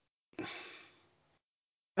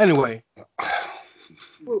 Anyway,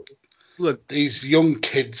 look, these young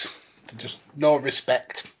kids, just no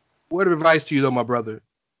respect. Word of advice to you, though, my brother.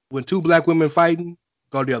 When two black women fighting,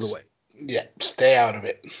 go the other way. Yeah, stay out of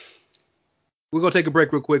it. We're going to take a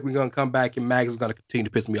break real quick. We're going to come back, and Mags is going to continue to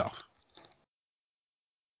piss me off.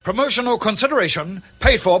 Promotional consideration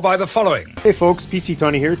paid for by the following. Hey folks, PC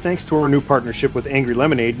Tony here. Thanks to our new partnership with Angry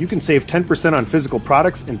Lemonade, you can save 10% on physical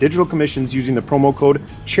products and digital commissions using the promo code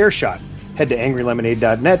ChairShot. Head to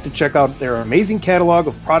angrylemonade.net to check out their amazing catalog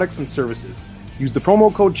of products and services. Use the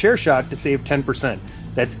promo code ChairShot to save 10%.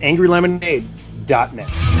 That's angrylemonade.net.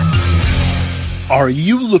 Are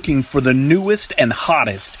you looking for the newest and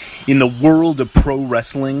hottest in the world of pro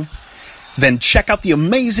wrestling? Then check out the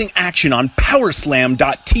amazing action on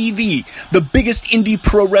Powerslam.tv, the biggest indie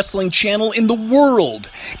pro wrestling channel in the world.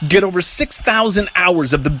 Get over 6,000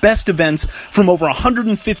 hours of the best events from over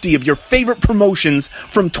 150 of your favorite promotions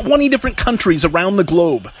from 20 different countries around the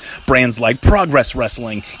globe. Brands like Progress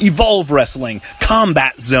Wrestling, Evolve Wrestling,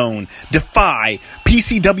 Combat Zone, Defy,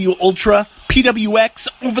 PCW Ultra, PWX,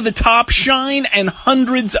 Over the Top, Shine, and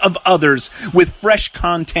hundreds of others with fresh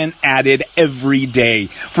content added every day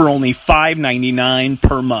for only $5.99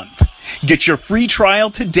 per month. Get your free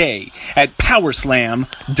trial today at Powerslam.tv.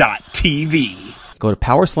 Go to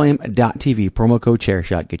Powerslam.tv, promo code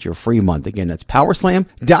ChairShot, get your free month. Again, that's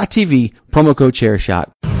Powerslam.tv, promo code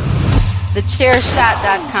ChairShot.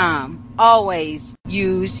 TheChairShot.com. Always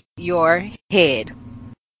use your head.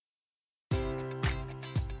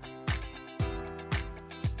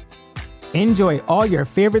 Enjoy all your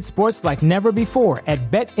favorite sports like never before at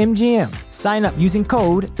BetMGM. Sign up using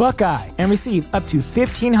code Buckeye and receive up to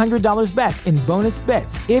 $1,500 back in bonus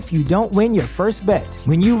bets if you don't win your first bet.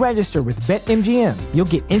 When you register with BetMGM, you'll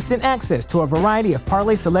get instant access to a variety of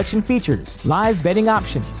parlay selection features, live betting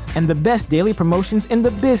options, and the best daily promotions in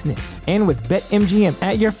the business. And with BetMGM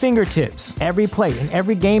at your fingertips, every play and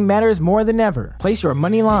every game matters more than ever. Place your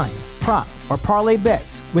money line, prop, or parlay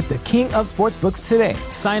bets with the king of sportsbooks today.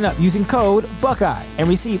 Sign up using code Buckeye and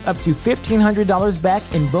receive up to $1,500 back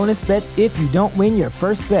in bonus bets if you don't win your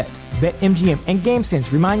first bet. BetMGM and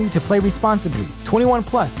GameSense remind you to play responsibly. 21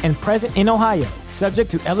 plus and present in Ohio,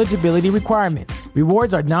 subject to eligibility requirements.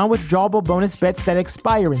 Rewards are non-withdrawable bonus bets that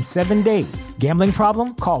expire in 7 days. Gambling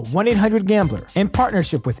problem? Call 1-800-GAMBLER in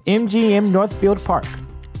partnership with MGM Northfield Park.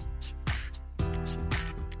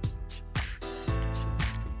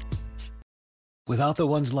 Without the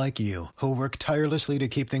ones like you, who work tirelessly to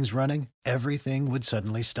keep things running, everything would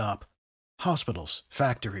suddenly stop. Hospitals,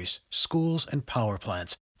 factories, schools, and power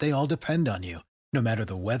plants, they all depend on you. No matter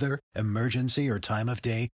the weather, emergency, or time of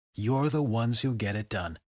day, you're the ones who get it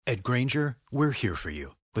done. At Grainger, we're here for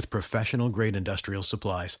you with professional-grade industrial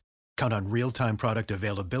supplies. Count on real-time product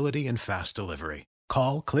availability and fast delivery.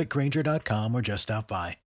 Call, click Grainger.com, or just stop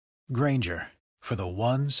by. Grainger, for the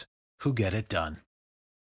ones who get it done.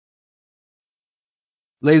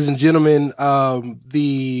 Ladies and gentlemen,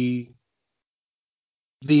 the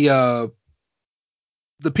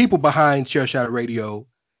people behind Chairshot Radio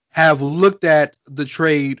have looked at the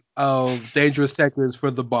trade of Dangerous Tekkers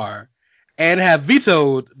for the bar and have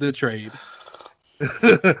vetoed the trade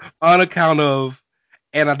on account of,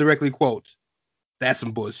 and I directly quote, "That's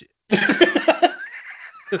some bullshit."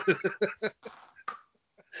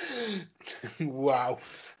 Wow,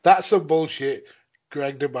 that's some bullshit.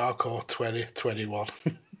 Greg DeMarco 2021.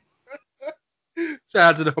 Shout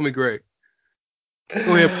out to the homie Greg.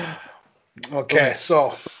 Go ahead. Okay,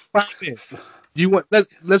 so do you want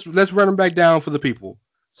let's run them back down for the people.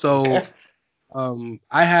 So okay.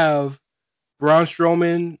 I have Braun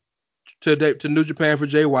Strowman to New Japan for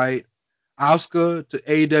Jay White, Asuka to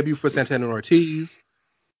AEW for Santana and Ortiz,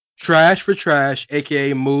 Trash for Trash,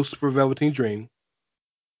 aka Moose for Velveteen Dream,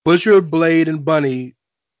 Butcher, Blade, and Bunny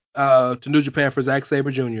to New Japan for Zack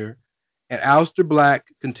Sabre Jr., and Aleister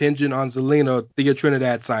Black contingent on Zelina Thea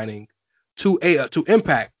Trinidad signing to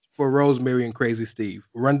Impact for Rosemary and Crazy Steve.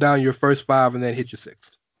 Run down your first 5 and then hit your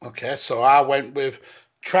 6th. Okay, so I went with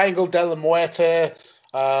Triangle de la Muerte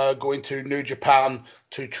going to New Japan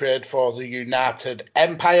to trade for the United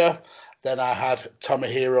Empire. Then I had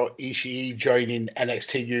Tomohiro Ishii joining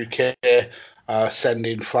NXT UK,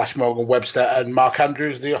 sending Flash Morgan Webster and Mark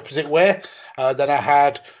Andrews the opposite way. Then I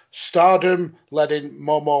had Stardom letting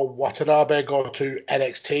Momo Watanabe go to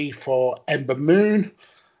NXT for Ember Moon.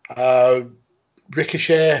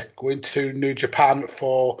 Ricochet going to New Japan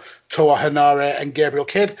for Toa Henare and Gabriel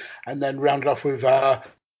Kidd. And then rounded off with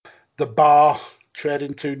the Bar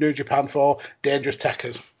trading to New Japan for Dangerous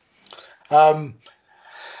Tekkers. I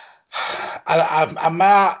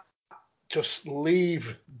might just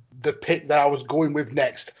leave the pick that I was going with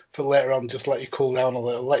next for later on, just let you cool down a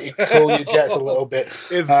little, let you cool your jets a little bit.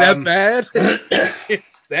 Is that bad?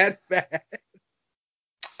 It's that bad.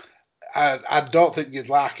 I don't think you'd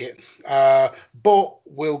like it. But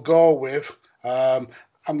we'll go with, I'm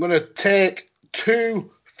going to take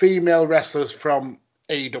 2 female wrestlers from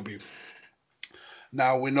AEW.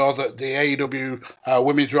 Now, we know that the AEW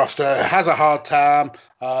women's roster has a hard time.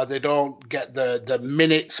 They don't get the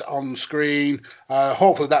minutes on screen.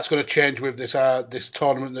 Hopefully that's going to change with this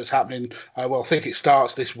tournament that's happening. I think it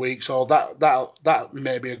starts this week, so that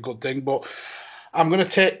may be a good thing. But I'm going to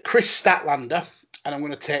take Chris Statlander and I'm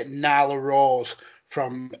going to take Nyla Rose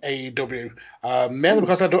from AEW. Mainly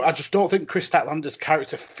because I just don't think Chris Statlander's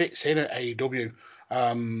character fits in at AEW.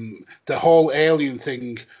 The whole alien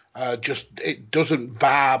thing it doesn't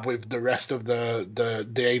vibe with the rest of the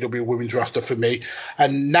AEW women's roster for me.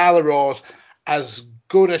 And Nyla Rose, as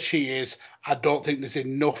good as she is, I don't think there's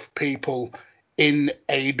enough people in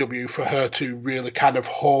AEW for her to really kind of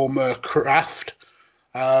home her craft.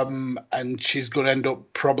 And she's going to end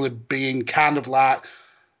up probably being kind of like,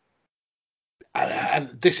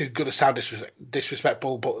 and this is going to sound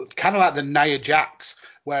disrespectful, but kind of like the Nia Jax,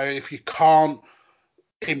 where if you can't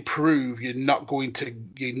improve, you're just not going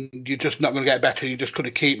to get better. You're just going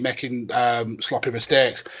to keep making sloppy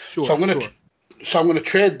mistakes. Sure, so I'm going to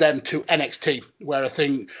trade them to NXT, where I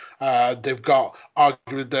think they've got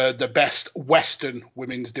arguably the best Western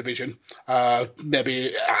women's division,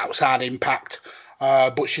 maybe outside Impact,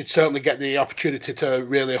 but she'd certainly get the opportunity to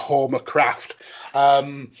really home her craft.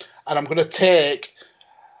 And I'm going to take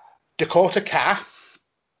Dakota Kai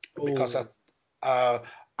because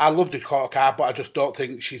I love Dakota Kai, but I just don't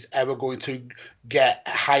think she's ever going to get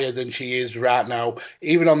higher than she is right now.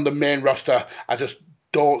 Even on the main roster, I just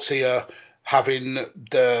don't see her having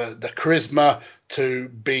the charisma to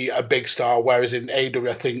be a big star. Whereas in AEW,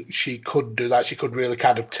 I think she could do that. She could really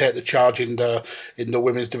kind of take the charge in the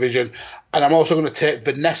women's division. And I'm also going to take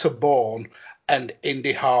Vanessa Bourne and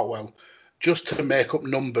Indy Hartwell, just to make up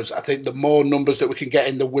numbers. I think the more numbers that we can get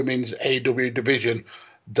in the women's AEW division,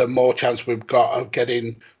 the more chance we've got of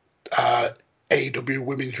getting AEW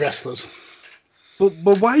women's wrestlers. But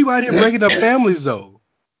why are you out here breaking up families, though?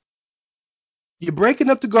 You're breaking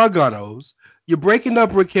up the Garganos. You're breaking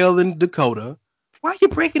up Raquel and Dakota. Why are you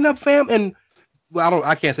breaking up And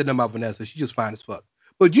I can't say nothing about Vanessa. She's just fine as fuck.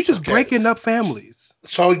 But you just breaking up families.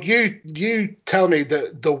 So you tell me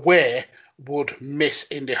that the Way would miss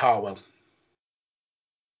Indy Hartwell.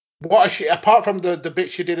 What is she, apart from the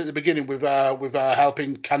bit she did at the beginning with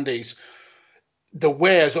helping Candice, the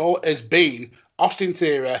Way has been Austin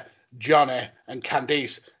Theory, Johnny, and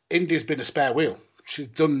Candice. Indy's been a spare wheel. She's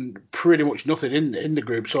done pretty much nothing in the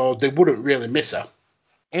group, so they wouldn't really miss her.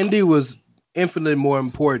 Indy was infinitely more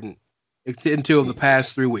important until the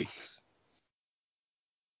past 3 weeks.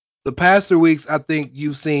 The past 3 weeks, I think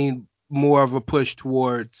you've seen more of a push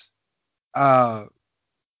towards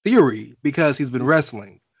Theory because he's been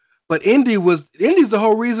wrestling. But Indy's the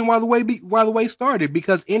whole reason why the way started,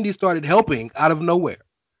 because Indy started helping out of nowhere.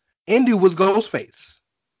 Indy was Ghostface.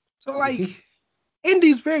 So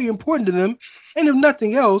Indy's very important to them. And if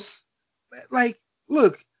nothing else,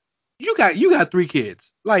 look, you got 3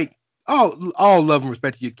 kids. All love and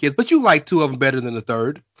respect to your kids, but you like 2 of them better than the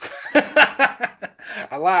third.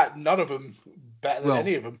 I like none of them better than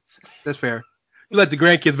any of them. That's fair. You like the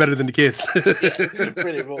grandkids better than the kids. Yeah,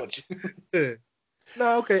 pretty much.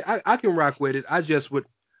 No, okay, I can rock with it. I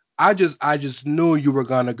just knew you were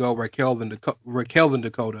gonna go Raquel and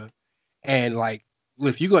Dakota, and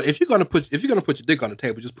if you're gonna put your dick on the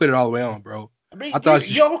table, just put it all the way on, bro. I mean,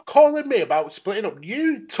 you're calling me about splitting up.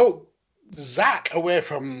 You took Zach away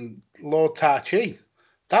from Lord Tai Chi.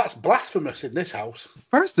 That's blasphemous in this house.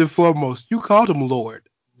 First and foremost, you called him Lord.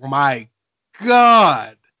 My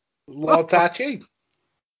God, Lord Tai Chi.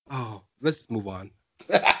 Oh, let's move on.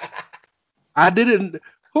 I didn't.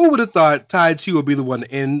 Who would have thought Tai Chi would be the one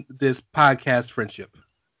to end this podcast friendship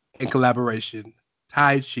and collaboration?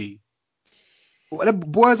 Tai Chi. The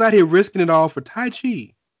boys out here risking it all for Tai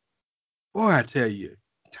Chi. Boy, I tell you,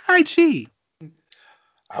 Tai Chi.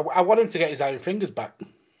 I want him to get his iron fingers back.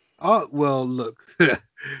 Oh well, look,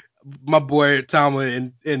 my boy Tama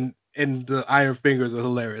and the Iron Fingers are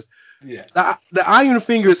hilarious. Yeah, the Iron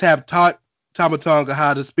Fingers have taught Tama Tonga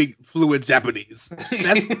how to speak fluent Japanese.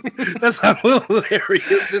 That's how hilarious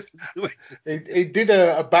this situation. He did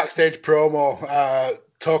a backstage promo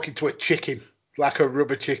talking to a chicken, like a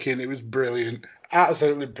rubber chicken. It was brilliant.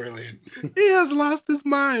 Absolutely brilliant. He has lost his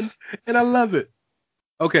mind, and I love it.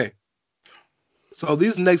 Okay. So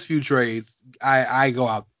these next few trades, I go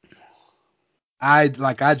out. I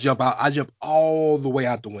jump out. I jump all the way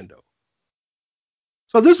out the window.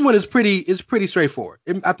 So this one is pretty straightforward.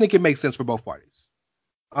 I think it makes sense for both parties.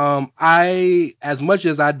 As much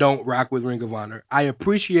as I don't rock with Ring of Honor, I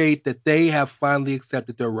appreciate that they have finally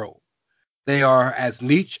accepted their role. They are as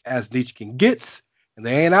niche can get, and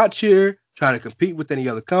they ain't out here trying to compete with any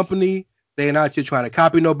other company. They ain't out here trying to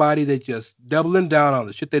copy nobody. They just doubling down on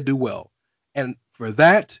the shit they do well. And for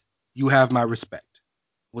that, you have my respect.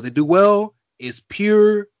 What they do well is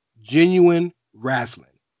pure, genuine wrestling.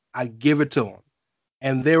 I give it to them.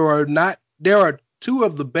 And there are two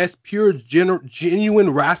of the best pure genuine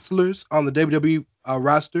wrestlers on the WWE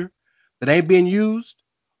roster that ain't being used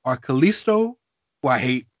are Kalisto, who I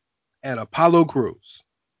hate, and Apollo Crews.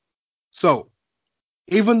 So,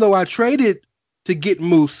 even though I traded to get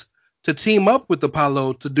Moose to team up with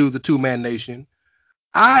Apollo to do the two-man nation,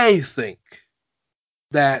 I think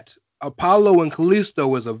that Apollo and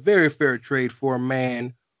Kalisto is a very fair trade for a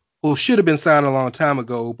man who should have been signed a long time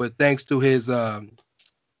ago, but thanks to his,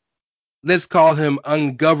 let's call him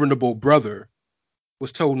ungovernable brother,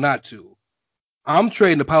 was told not to. I'm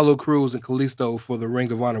trading Apollo Crews and Kalisto for the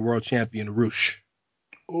Ring of Honor World Champion, Roosh.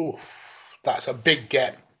 Ooh, that's a big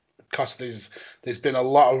get, because there's been a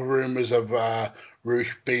lot of rumors of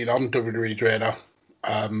Roosh being on WWE radar.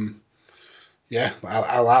 Yeah,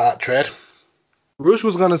 I like that trade. Roosh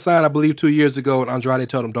was going to sign, I believe, 2 years ago, and Andrade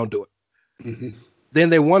told him, don't do it. Mm-hmm. Then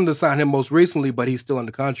they wanted to sign him most recently, but he's still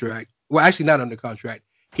under contract. Well, actually not under contract.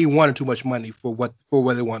 He wanted too much money for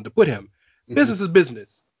where they wanted to put him. Mm-hmm. Business is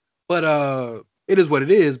business. But it is what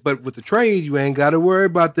it is. But with the trade, you ain't got to worry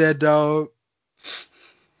about that, dog.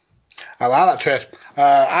 I like that trade.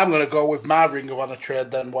 I'm going to go with my Ring of Honor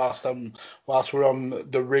trade then whilst we're on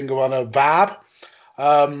the Ring of Honor vibe.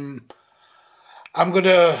 I'm going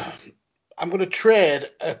to trade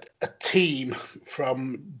a team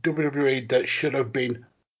from WWE that should have been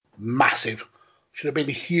massive, should have been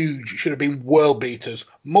huge, should have been world beaters,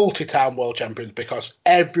 multi-time world champions, because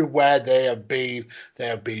everywhere they have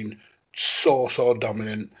been so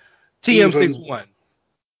dominant. TM61.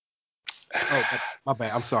 Oh, my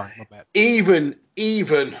bad. I'm sorry. My bad. Even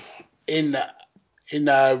in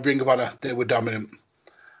Ring of Honor, they were dominant.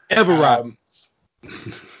 Ever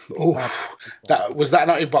that was that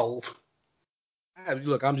not Evolve?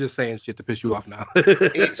 Look, I'm just saying shit to piss you off now.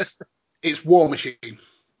 It's War Machine,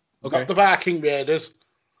 okay. Not the Viking Raiders,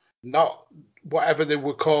 not whatever they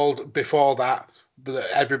were called before that, but that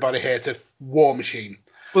everybody hated. War Machine.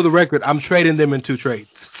 For the record, I'm trading them in 2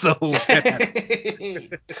 trades. So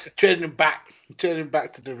trading them back to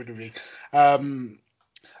WWE, and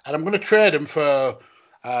I'm going to trade them for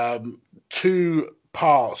 2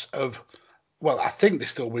 parts of. Well, I think they're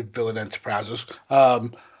still with Villain Enterprises.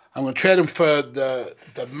 I'm going to trade them for the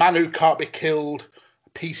man who can't be killed,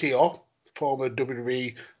 PCO, former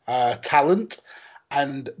WWE talent,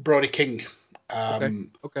 and Brody King.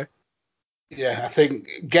 Okay. Yeah, I think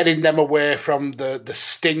getting them away from the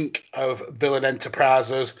stink of Villain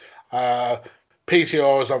Enterprises.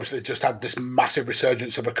 PCO has obviously just had this massive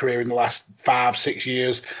resurgence of a career in the last 5-6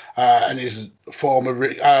 years, and is former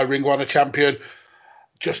Ring of Honor champion.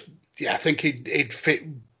 I think he'd fit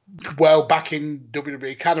well back in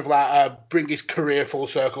WWE, kind of like bring his career full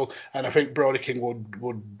circle. And I think Brody King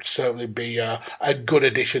would certainly be a good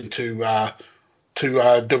addition to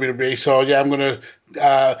WWE. So yeah, I'm going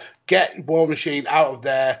to get War Machine out of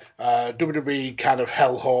their WWE kind of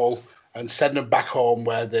hellhole and send them back home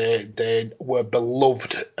where they were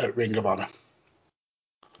beloved at Ring of Honor.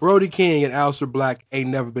 Brody King and Aleister Black ain't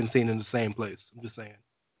never been seen in the same place. I'm just saying.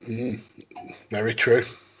 Mm-hmm. Very true.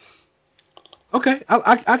 Okay,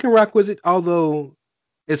 I can rock with it, although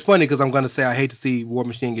it's funny because I'm going to say I hate to see War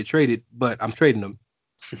Machine get traded, but I'm trading them.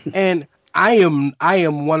 And I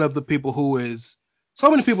am one of the people who is, so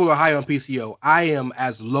many people are high on PCO. I am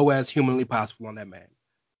as low as humanly possible on that man.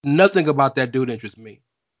 Nothing about that dude interests me.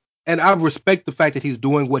 And I respect the fact that he's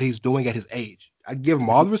doing what he's doing at his age. I give him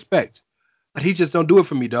all the respect, but he just don't do it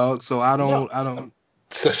for me, dog. So I don't.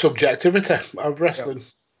 It's the subjectivity of wrestling.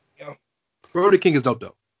 Yeah. Brody King is dope,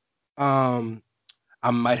 though. I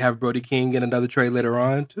might have Brody King in another trade later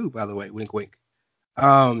on too, by the way. Wink, wink.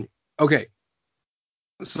 Okay.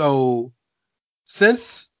 So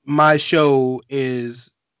since my show is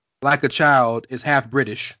like a child is half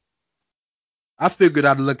British, I figured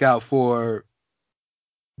I'd look out for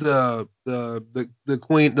the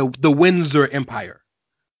Queen, the Windsor Empire.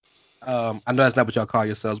 I know that's not what y'all call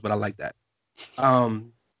yourselves, but I like that.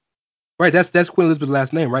 Right, that's Queen Elizabeth's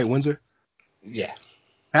last name, right? Windsor? Yeah.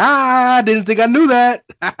 I didn't think I knew that.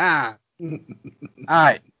 All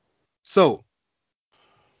right. So,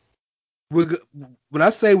 when I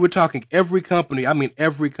say we're talking every company, I mean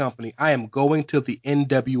every company. I am going to the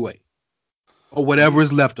NWA or whatever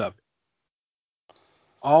is left of it.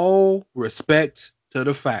 All respect to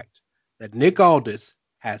the fact that Nick Aldis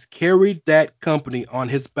has carried that company on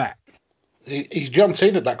his back. He's John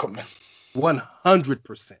Cena at that company.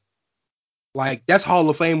 100%. Like, that's Hall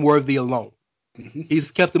of Fame worthy alone. Mm-hmm.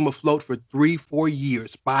 He's kept him afloat for 3-4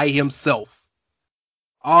 years by himself.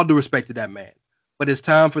 All due respect to that man. But it's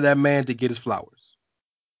time for that man to get his flowers.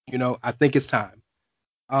 You know, I think it's time.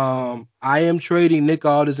 I am trading Nick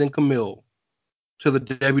Aldis and Camille to the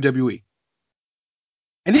WWE.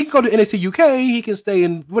 And he can go to NXT UK. He can stay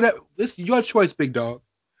in whatever. This is your choice, big dog.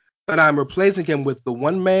 But I'm replacing him with the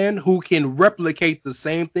one man who can replicate the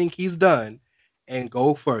same thing he's done and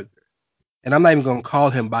go further. And I'm not even going to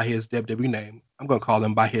call him by his WWE name. I'm going to call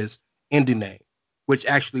him by his indie name, which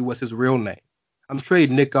actually was his real name. I'm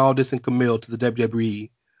trading Nick Aldis and Camille to the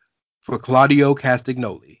WWE for Claudio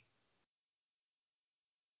Castagnoli.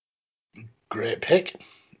 Great pick.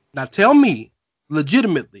 Now tell me,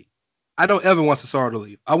 legitimately, I don't ever want Cesaro to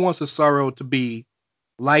leave. I want Cesaro to be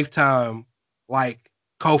lifetime like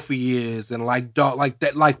Kofi is, and like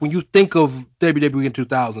that. Like when you think of WWE in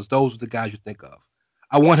 2000s, those are the guys you think of.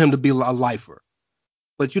 I want him to be a lifer.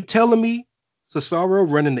 But you're telling me Cesaro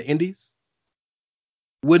running the Indies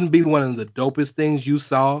wouldn't be one of the dopest things you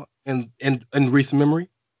saw in recent memory?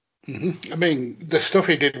 Mm-hmm. I mean, the stuff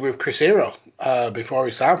he did with Chris Hero before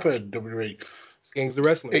he signed for WWE. Kings of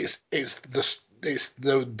Wrestling. It's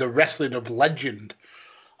the wrestling of legend.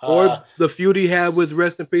 Or the feud he had with,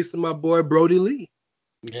 rest in peace to my boy Brody Lee.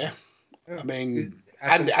 Yeah. I mean,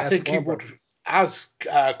 I think he would, as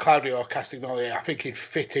Claudio Castagnoli, I think he'd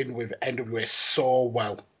fit in with NWA so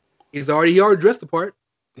well. He already dressed the part.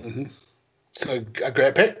 Mm-hmm. So a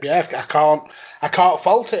great pick. Yeah, I can't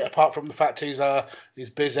fault it, apart from the fact he's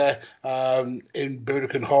busy in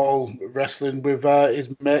Budokan Hall wrestling with his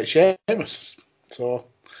mate Sheamus. So,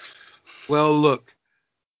 well, look,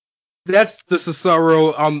 that's the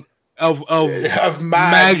Cesaro of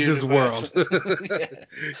Mags' world.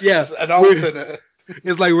 Yes, an alternate.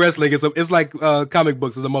 It's like wrestling. It's like comic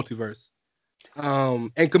books. It's a multiverse.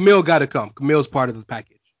 And Camille got to come. Camille's part of the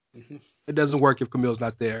package. Mm-hmm. It doesn't work if Camille's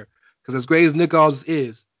not there, because as great as Nick Aldis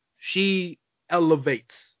is, she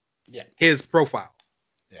elevates his profile.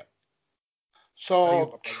 Yeah.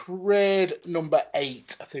 So trade number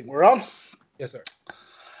 8, I think we're on. Yes, sir.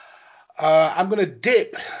 I'm going to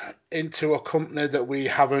dip into a company that we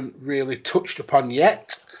haven't really touched upon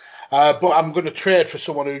yet, but I'm going to trade for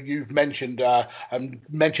someone who you've mentioned and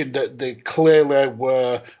mentioned that they clearly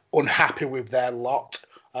were unhappy with their lot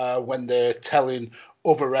when they're telling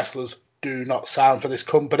other wrestlers, do not sign for this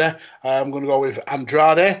company. I'm going to go with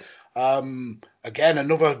Andrade. Again,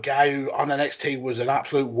 another guy who on NXT was an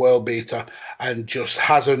absolute world beater and just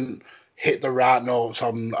hasn't hit the right notes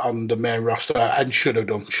on the main roster, and should have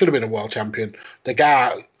done. Should have been a world champion. The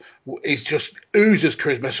guy is just oozes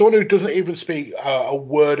charisma. Someone who doesn't even speak a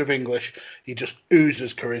word of English, he just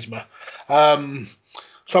oozes charisma.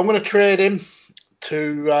 So I'm going to trade him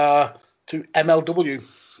to MLW.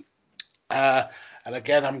 And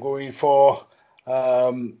again, I'm going for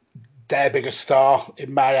their biggest star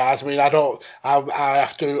in my eyes. I mean, I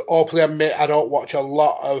have to openly admit I don't watch a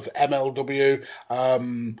lot of MLW.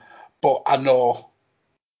 But I know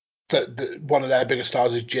that one of their biggest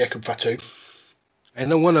stars is Jacob Fatu.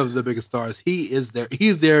 And then one of the biggest stars, he's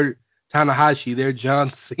their Tanahashi, their John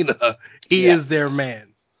Cena. He is their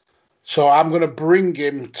man. So I'm going to bring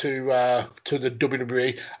him to the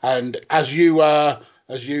WWE, and as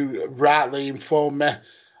you rightly informed me,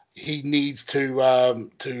 he needs to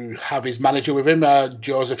have his manager with him,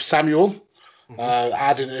 Joseph Samuel.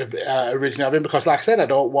 I didn't originally have him because, like I said, I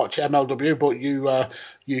don't watch MLW, but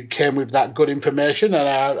you came with that good information, and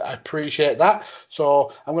I appreciate that.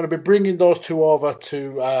 So I'm going to be bringing those two over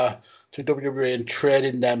to WWE and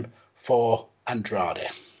trading them for Andrade.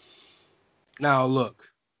 Now, look,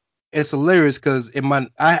 it's hilarious because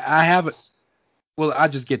I haven't. Well, I'll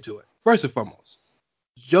just get to it. First and foremost,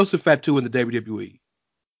 Joseph Fatu in the WWE,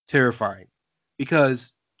 terrifying,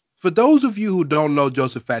 because for those of you who don't know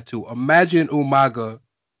Joseph Fatu, imagine Umaga,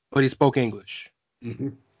 but he spoke English. Mm-hmm.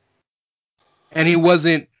 And he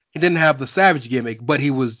didn't have the savage gimmick, but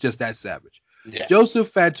he was just that savage. Yeah. Joseph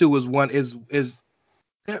Fatu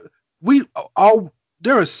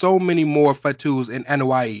there are so many more Fatus and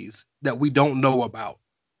Anoa'is that we don't know about.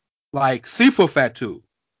 Like Sifa Fatu,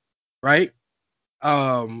 right?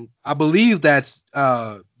 I believe that's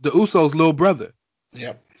the Usos' little brother.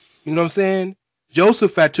 Yep. You know what I'm saying?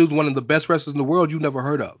 Joseph Fatu is one of the best wrestlers in the world you've never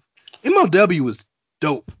heard of. MLW is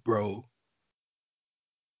dope, bro.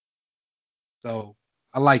 So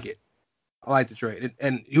I like it. I like the trade.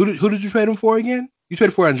 And who did you trade him for again? You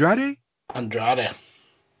traded for Andrade? Andrade.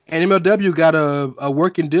 And MLW got a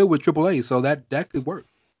working deal with AAA, so that could work.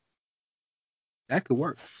 That could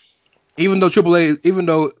work. Even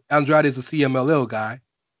though Andrade is a CMLL guy,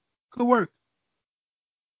 could work.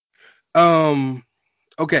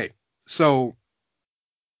 Okay, so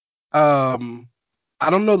I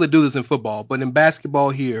don't know they do this in football, but in basketball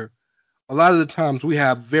here, a lot of the times we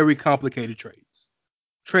have very complicated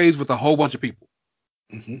trades with a whole bunch of people.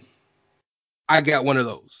 Mm-hmm. I got one of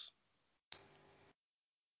those.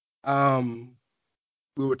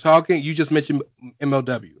 We were talking. You just mentioned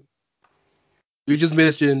MLW. You just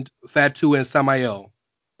mentioned Fatu and Samael,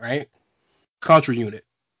 right? Contra Unit.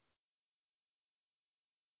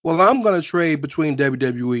 Well, I'm going to trade between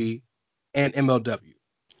WWE and MLW.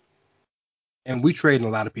 And we trade a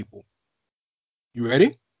lot of people. You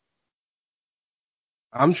ready?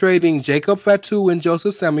 I'm trading Jacob Fatu and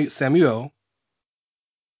Joseph Samuel.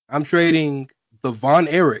 I'm trading the Von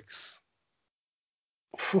Erichs.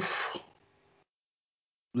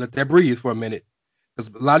 Let that breathe for a minute.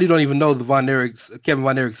 Because a lot of you don't even know the Von Erichs, Kevin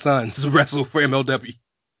Von Erich's sons wrestle for MLW.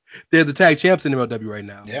 They're the tag champs in MLW right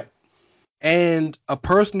now. Yep. And a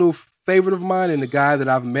personal favorite of mine and a guy that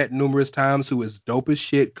I've met numerous times who is dope as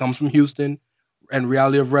shit, comes from Houston and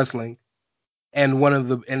Reality of Wrestling. And one of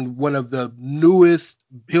the newest,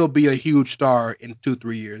 he'll be a huge star in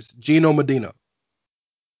 2-3 years, Gino Medina.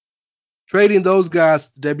 Trading those guys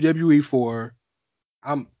to WWE for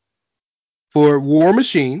War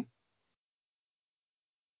Machine,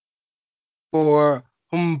 for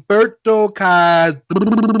Humberto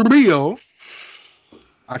Carrillo.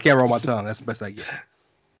 I can't roll my tongue. That's the best I get.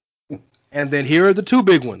 And then here are the two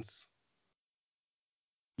big ones.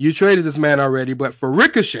 You traded this man already, but for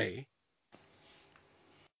Ricochet.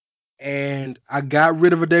 And I got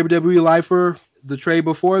rid of a WWE lifer the trade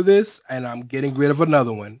before this, and I'm getting rid of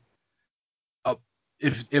another one.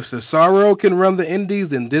 If Cesaro can run the Indies,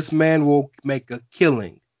 then this man will make a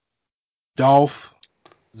killing. Dolph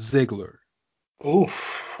Ziggler.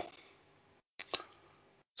 Oof.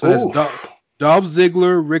 So that's Dolph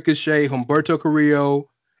Ziggler, Ricochet, Humberto Carrillo,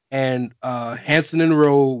 and Hanson and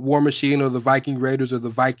Rowe, War Machine, or the Viking Raiders, or the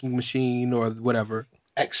Viking Machine, or whatever.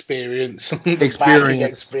 Experience.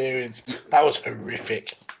 Experience. That was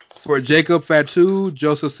horrific. For Jacob Fatu,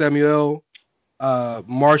 Joseph Samuel,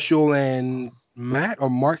 Marshall and Matt, or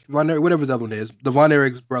Mark Von Erich, whatever the other one is, the Von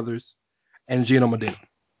Erich brothers, and Gino Medina.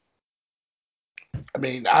 I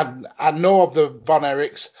mean, I know of the Von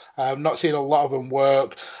Erichs. I've not seen a lot of them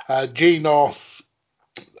work. Gino,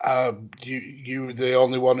 you were the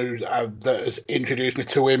only one who that has introduced me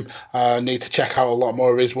to him. Need to check out a lot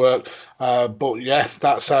more of his work. But yeah,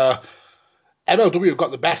 that's MLW have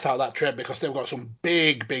got the best out of that trade because they've got some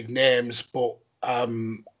big names. But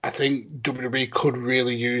I think WWE could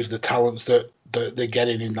really use the talents that they're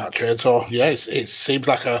getting in that trade. So yeah, it seems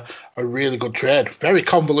like a really good trade. Very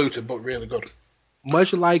convoluted, but really good.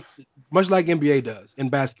 Much like NBA does in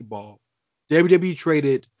basketball, WWE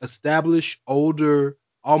traded established, older,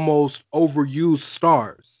 almost overused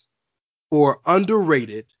stars for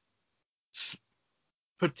underrated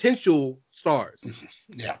potential stars.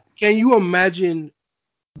 Yeah. Can you imagine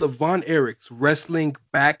the Von Erichs wrestling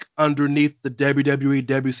back underneath the WWE,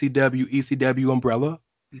 WCW, ECW umbrella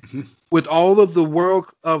with all of the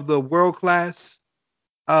world class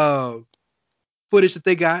footage that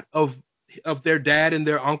they got of their dad and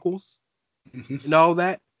their uncles and all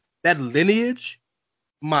that lineage?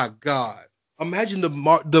 My God. Imagine the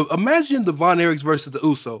Von Erichs versus the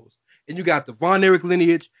Usos, and you got the Von Erich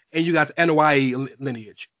lineage and you got the NYE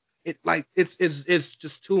lineage. It's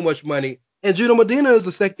just too much money. And Gino Medina is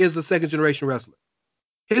a second generation wrestler.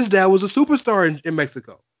 His dad was a superstar in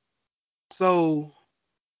Mexico. So,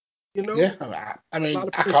 you know. Yeah, I mean,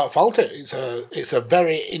 I can't fault it. It's a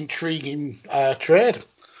very intriguing trade.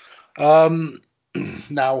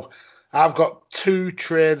 Now, I've got 2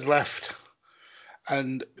 trades left,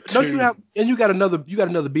 and you got another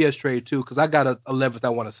BS trade too, because I got a 11th I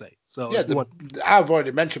want to say. So yeah, I've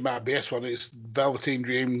already mentioned my BS one. It's Velveteen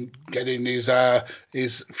Dream getting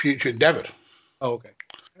his future endeavor. Oh, okay.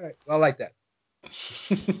 All right. Well, I like that.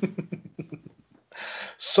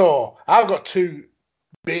 So I've got 2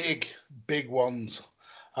 big ones.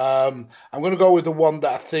 I'm going to go with the one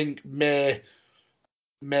that I think may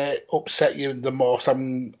upset you the most.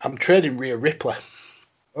 I'm trading Rhea Ripley.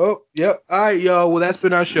 Oh, yep. All right, y'all. Well, that's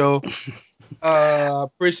been our show.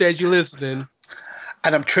 Appreciate you listening.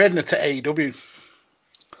 And I'm trading it to AEW.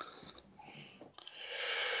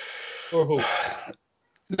 Or who?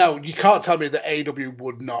 No, you can't tell me that AEW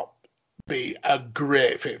would not be a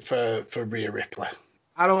great fit for Rhea Ripley.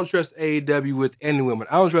 I don't trust AEW with any women.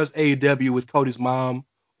 I don't trust AEW with Cody's mom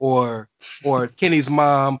or Kenny's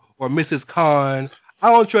mom or Mrs. Khan.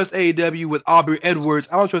 I don't trust AEW with Aubrey Edwards.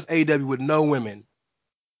 I don't trust AEW with no women.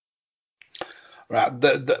 Right.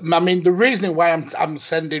 The reasoning why I'm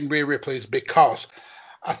sending Rhea Ripley is because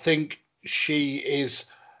I think she is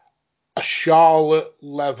a Charlotte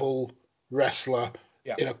level wrestler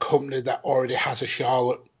in a company that already has a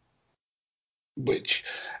Charlotte. Which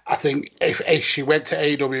I think if she went to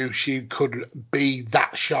AEW, she could be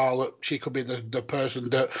that Charlotte. She could be the person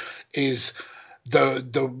that is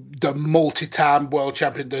the multi-time world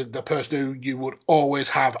champion, the person who you would always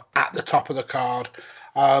have at the top of the card.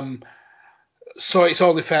 So it's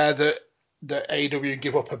only fair that AEW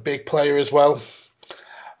give up a big player as well.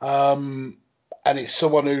 And it's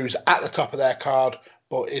someone who's at the top of their card,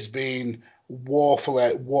 but is being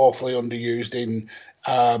woefully underused in,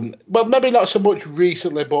 well, maybe not so much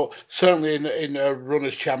recently, but certainly in a run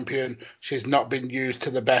as champion, she's not been used to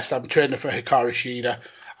the best. I'm training for Hikaru Shida.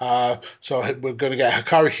 So we're going to get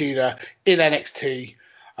Hikaru Shida in NXT,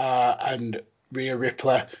 and Rhea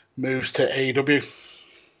Ripley moves to AEW.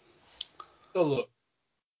 So look,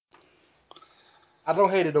 I don't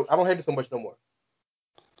hate it so much no more.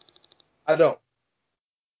 I don't.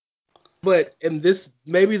 But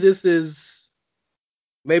maybe this is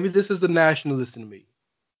the nationalist in me.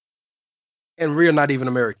 And Rhea not even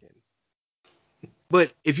American.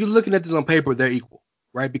 But if you're looking at this on paper, they're equal,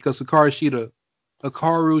 right? Because Hikaru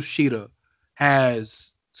Shida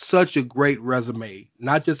has such a great resume,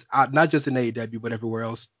 not just in AEW, but everywhere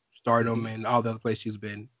else, Stardom and all the other places she's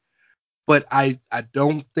been. But I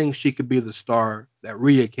don't think she could be the star that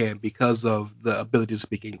Rhea can because of the ability to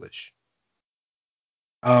speak English.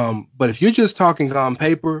 But if you're just talking on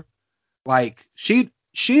paper, like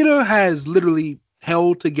Shida has literally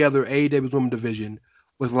held together AEW's women's division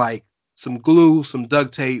with like some glue, some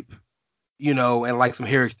duct tape, and like some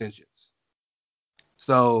hair extensions.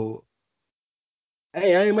 So,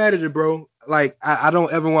 hey, I ain't mad at it, bro. Like, I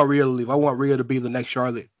don't ever want Rhea to leave. I want Rhea to be the next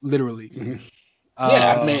Charlotte, literally. Mm-hmm.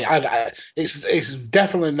 Yeah, I mean, it's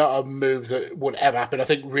definitely not a move that would ever happen. I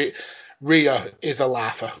think Rhea is a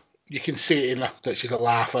laugher. You can see it in her that she's a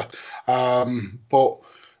laugher. But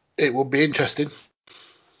it will be interesting.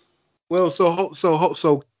 Well,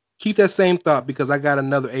 so keep that same thought, because I got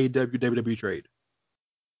another AEW WWE trade.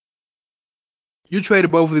 You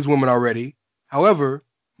traded both of these women already. However,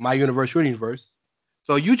 my universe, your universe.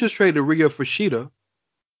 So you just traded Rhea for Shida.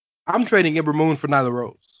 I'm trading Ember Moon for Nyla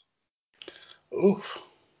Rose. Oof.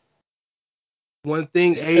 One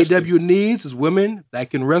thing AEW needs is women that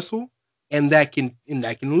can wrestle and that can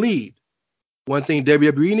lead. One thing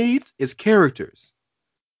WWE needs is characters.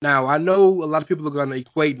 Now, I know a lot of people are going to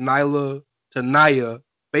equate Nyla to Nia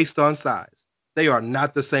based on size. They are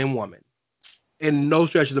not the same woman. In no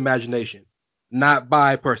stretch of the imagination. Not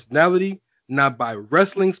by personality, not by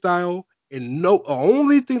wrestling style, and the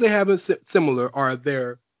only thing they have similar are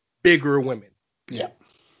their bigger women. Yeah.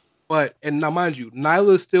 But, and now mind you,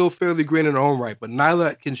 Nyla is still fairly green in her own right, but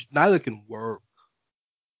Nyla can work.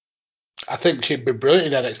 I think she'd be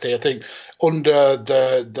brilliant in NXT. I think under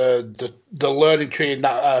the learning tree in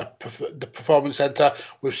that the Performance Center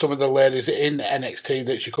with some of the ladies in NXT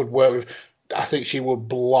that she could work with, I think she would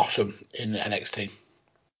blossom in NXT.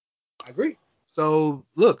 I agree. So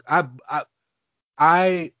look,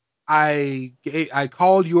 I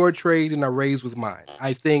called your trade and I raised with mine.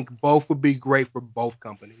 I think both would be great for both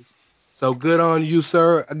companies. So good on you,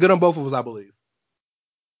 sir. Good on both of us, I believe.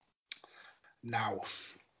 Now,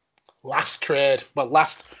 last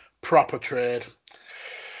proper trade.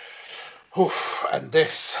 Oof, and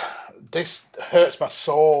this hurts my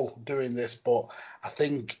soul doing this, but I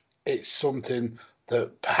think it's something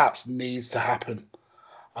that perhaps needs to happen.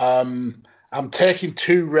 I'm taking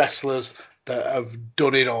two wrestlers that have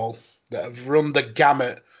done it all, that have run the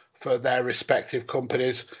gamut for their respective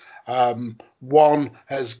companies. One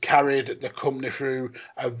has carried the company through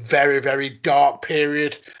a very, very dark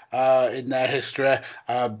period in their history.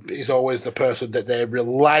 Is always the person that they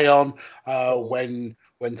rely on when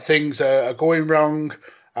things are going wrong.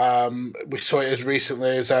 We saw it as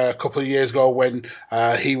recently as a couple of years ago when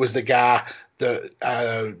he was the guy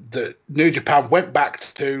that New Japan went back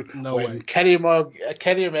to when Kenny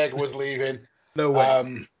Omega was leaving. No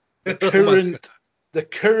way. The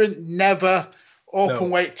current never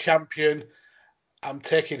openweight champion. I'm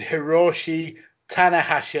taking Hiroshi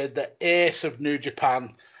Tanahashi, the ace of New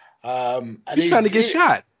Japan. And he's trying to get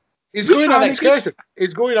shot. He's going on excursion.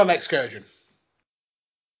 He's going on excursion.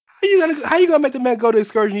 How you gonna make the man go to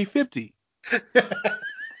excursion? He's 50.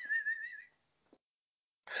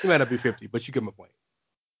 He might not be 50, but you get my point.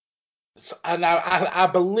 And I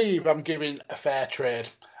believe I'm giving a fair trade.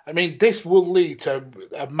 I mean, this will lead to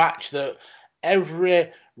a match that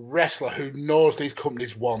every wrestler who knows these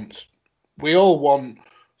companies wants. We all want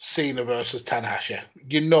Cena versus Tanahashi.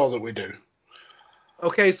 You know that we do.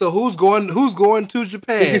 Okay, so who's going to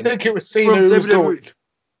Japan? Did you think it was Cena who was going?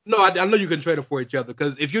 No, I know you can trade them for each other,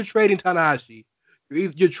 because if you're trading Tanahashi,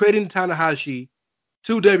 you're trading Tanahashi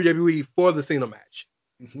to WWE for the Cena match.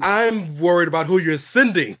 Mm-hmm. I'm worried about who you're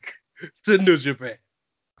sending to New Japan.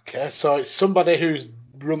 Okay, so it's somebody who's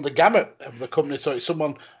run the gamut of the company. So it's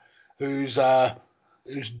someone who's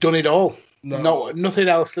done it all. No, nothing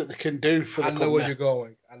else that they can do for the company. I know where you're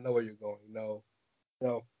going.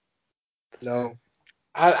 No.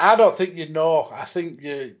 I don't think you know. I think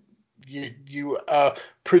you are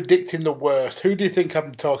predicting the worst. Who do you think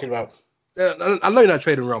I'm talking about? I know you're not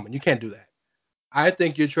trading Roman. You can't do that. I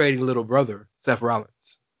think you're trading little brother Seth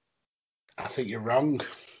Rollins. I think you're wrong.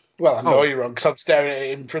 Well, I know you're wrong because I'm staring at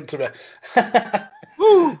it in front of me.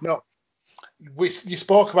 No, you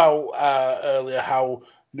spoke about earlier how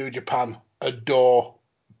New Japan adore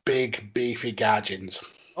big, beefy Gaijins.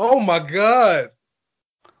 Oh my God!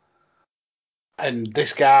 And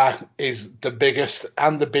this guy is the biggest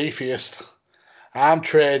and the beefiest. I'm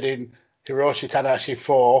trading Hiroshi Tanahashi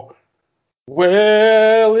for,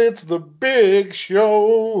 well, it's the Big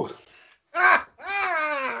Show.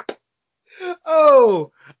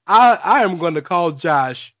 Oh, I am going to call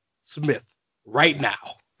Josh Smith right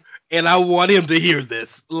now. And I want him to hear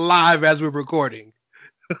this live as we're recording.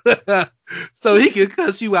 So he can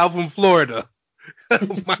cuss you out from Florida.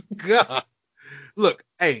 Oh my God. Look,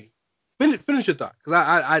 hey, finish your thought.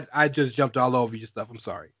 Because I just jumped all over your stuff. I'm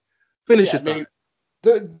sorry. Finish your thought.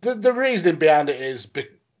 The reasoning behind it is,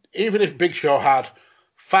 even if Big Show had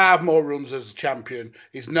 5 more runs as a champion,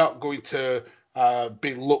 he's not going to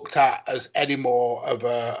be looked at as any more of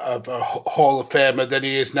a Hall of Famer than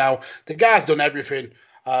he is now. The guy's done everything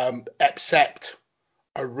except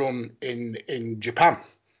a run in Japan.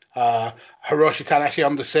 Hiroshi Tanahashi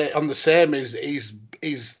on the same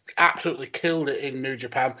he's absolutely killed it in New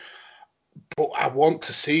Japan. But I want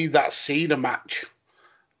to see that Cena match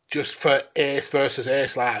just for Ace versus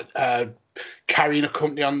Ace, like carrying a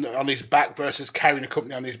company on his back versus carrying a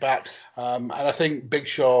company on his back. And I think Big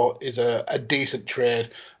Show is a decent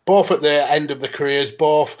trade. Both at the end of the careers,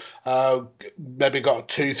 both maybe got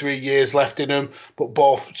 2-3 years left in them, but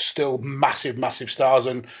both still massive, massive stars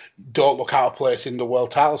and don't look out of place in the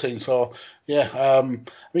world title scene. So, yeah, I mean,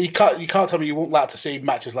 you can't tell me you wouldn't like to see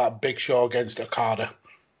matches like Big Show against Okada,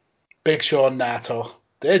 Big Show and Naito.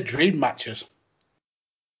 They're dream matches.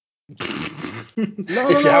 No.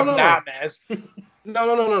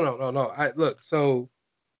 Look, so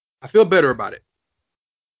I feel better about it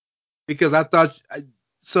because I thought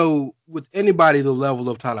so. With anybody the level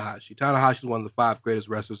of Tanahashi is one of the 5 greatest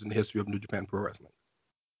wrestlers in the history of New Japan Pro Wrestling.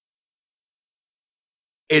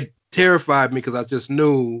 It terrified me because I just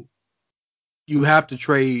knew you have to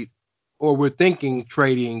trade, or we're thinking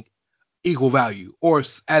trading equal value or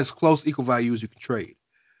as close to equal value as you can trade.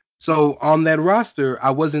 So on that roster,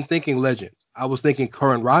 I wasn't thinking legends. I was thinking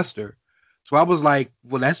current roster. So I was like,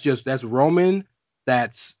 well, that's Roman,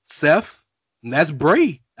 that's Seth, and that's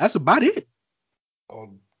Bray. That's about it.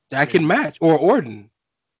 That can match. Or Orton.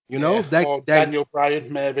 You know? Or Daniel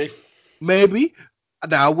Bryan, maybe. Maybe.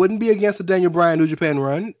 Now, I wouldn't be against the Daniel Bryan New Japan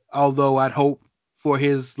run, although I'd hope for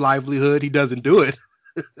his livelihood he doesn't do it.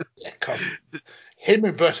 Him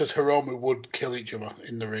versus Hiromu would kill each other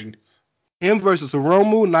in the ring. Him versus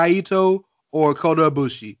Hiromu, Naito, or Kota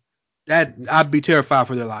Ibushi. That I'd be terrified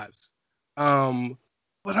for their lives.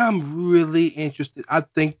 But I'm really interested. I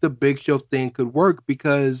think the Big Show thing could work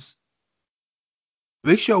because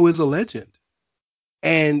Big Show is a legend.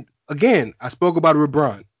 And again, I spoke about it with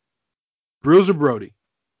Braun, Bruiser Brody,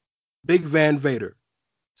 Big Van Vader,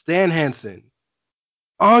 Stan Hansen,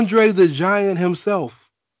 Andre the Giant himself.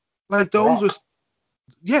 Like those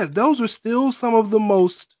are still some of the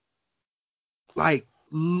most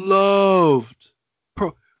loved.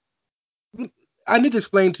 I need to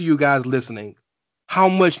explain to you guys listening how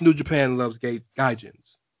much New Japan loves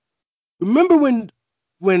Gaijins. Remember when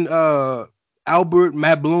Albert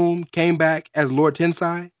Matt Bloom came back as Lord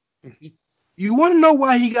Tensai? Mm-hmm. You want to know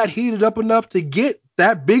why he got heated up enough to get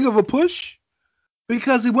that big of a push?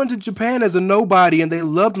 Because he went to Japan as a nobody and they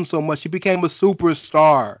loved him so much he became a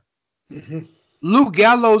superstar. Mm-hmm. Luke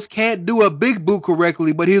Gallows can't do a big boot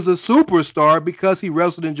correctly, but he's a superstar because he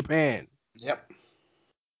wrestled in Japan. Yep.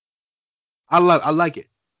 I like it.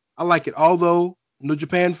 I like it. Although New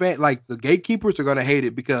Japan fans, like the gatekeepers, are gonna hate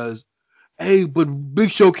it because, hey, but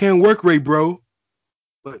Big Show can't work right, bro.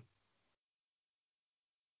 But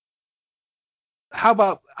how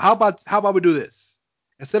about we do this?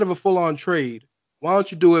 Instead of a full-on trade, why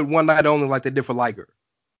don't you do it one night only like they did for Liger?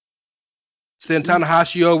 Send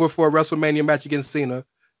Tanahashi over for a WrestleMania match against Cena.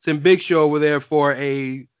 Send Big Show over there for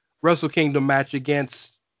a Wrestle Kingdom match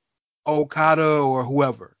against Okada or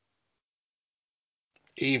whoever.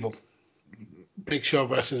 Evil. Big Show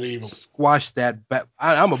versus Evil. Squash that.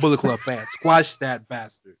 I'm a Bullet Club fan. Squash that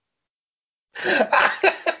bastard.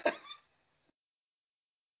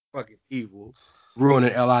 Fucking Evil.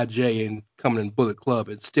 Ruining LIJ and coming in Bullet Club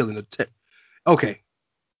and stealing the tip. Okay.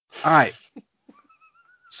 All right.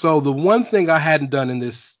 So the one thing I hadn't done in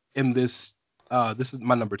this this is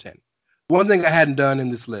my number 10. One thing I hadn't done in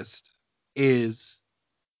this list is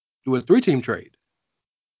do a 3-team trade.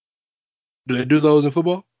 Do they do those in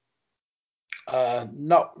football?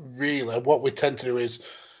 Not really. What we tend to do is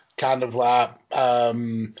kind of like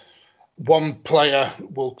one player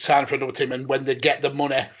will sign for another team, and when they get the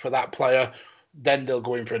money for that player, then they'll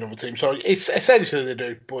go in for another team. So it's essentially they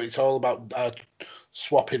do, but it's all about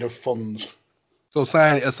swapping of funds. So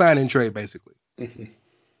a sign and trade, basically. Mm-hmm.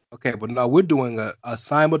 Okay, but now we're doing a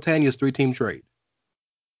simultaneous 3-team trade.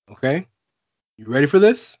 Okay? You ready for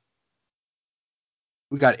this?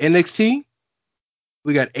 We got NXT.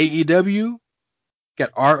 We got AEW.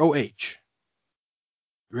 Got ROH. You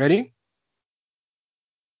ready?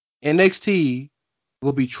 NXT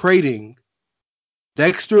will be trading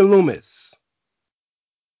Dexter Lumis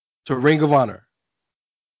to Ring of Honor.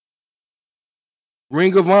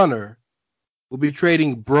 Ring of Honor will be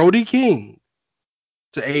trading Brody King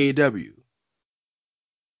to AEW.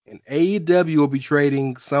 And AEW will be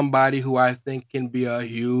trading somebody who I think can be a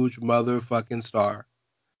huge motherfucking star.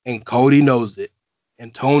 And Cody knows it.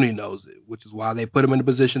 And Tony knows it, which is why they put him in the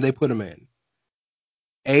position they put him in.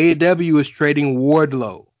 AEW is trading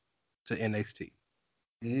Wardlow to NXT.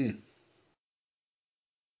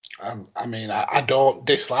 I mean, I don't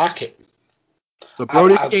dislike it. So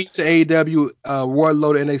Brody King to AEW,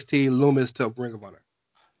 Wardlow to NXT, Lumis to Ring of Honor.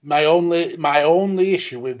 My only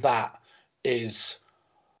issue with that is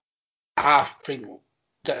I think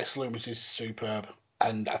Dexter Lumis is superb,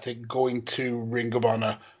 and I think going to Ring of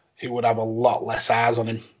Honor, he would have a lot less eyes on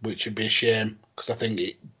him, which would be a shame because I think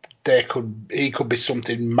he could be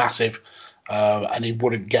something massive, and he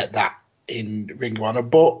wouldn't get that in Ring of Honor.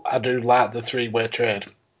 But I do like the 3-way trade.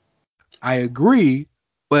 I agree,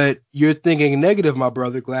 but you're thinking negative, my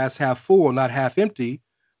brother. Glass half full, not half empty.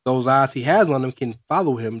 Those eyes he has on him can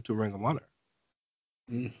follow him to Ring of Honor.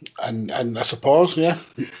 And I suppose, yeah.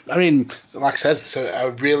 I mean, like I said, it's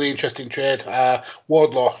a really interesting trade.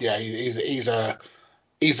 Wardlow, yeah, he's a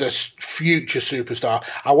future superstar.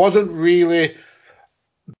 I wasn't really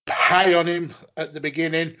high on him at the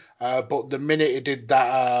beginning, but the minute he did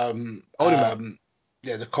that,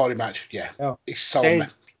 the Cody match, he sold me.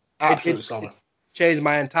 Absolutely sold me. Changed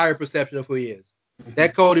my entire perception of who he is. Mm-hmm.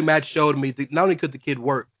 That Cody match showed me that not only could the kid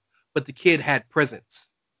work, but the kid had presence.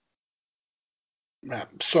 Yeah.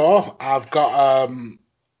 So I've got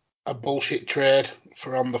a bullshit trade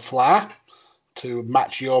for on the fly to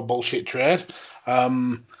match your bullshit trade.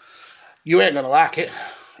 You ain't gonna like it,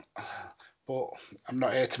 but I'm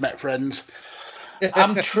not here to make friends.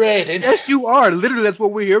 I'm trading. Yes, you are. Literally, that's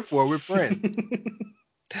what we're here for. We're friends.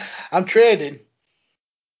 I'm trading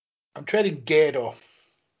Gato.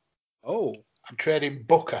 Oh. I'm trading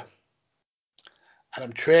Booker. And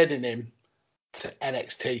I'm trading him to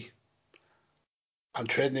NXT. I'm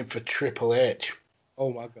trading him for Triple H.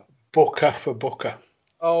 Oh, my God. Booker for Booker.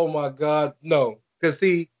 Oh, my God. No. Because,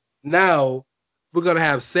 see, now we're going to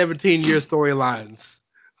have 17-year storylines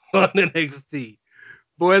on NXT.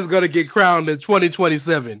 Boy's going to get crowned in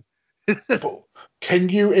 2027. But can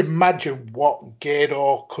you imagine what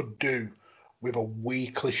Gato could do with a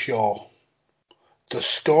weekly show? The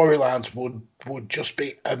storylines would just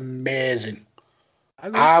be amazing.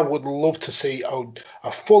 I would love to see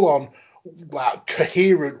a full-on, like,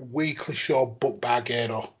 coherent weekly show booked by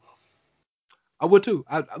Gato. I would too.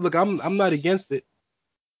 I'm not against it.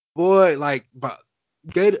 Boy, like, but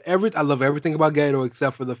Gato, I love everything about Gato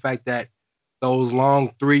except for the fact that those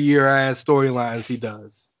long 3-year ass storylines he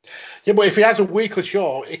does. Yeah, but if he has a weekly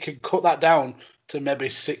show, it can cut that down to maybe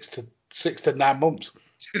 6 to 9 months.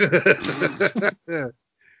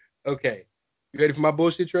 Okay. You ready for my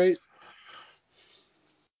bullshit trade?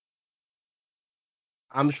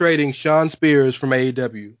 I'm trading Shawn Spears from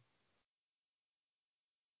AEW.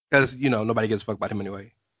 Because, nobody gives a fuck about him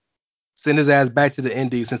anyway. Send his ass back to the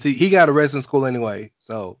Indies since he got a wrestling school anyway.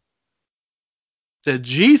 So, to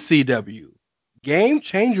GCW, Game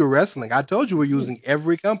Changer Wrestling. I told you we're using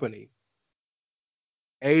every company.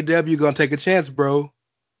 AEW going to take a chance, bro.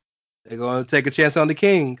 They're going to take a chance on the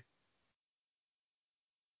king.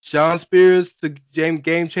 Shawn Spears to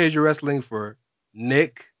Game Changer Wrestling for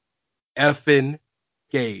Nick effing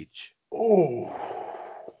Gage. Oh,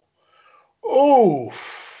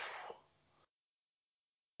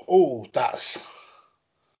 that's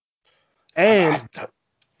and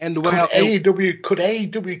the way could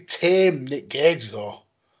AEW tame Nick Gage though?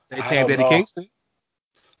 They tamed Eddie Kingston.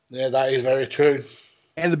 Yeah, that is very true.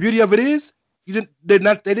 And the beauty of it is, they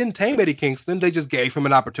didn't tame Eddie Kingston. They just gave him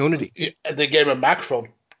an opportunity. Yeah, they gave him a microphone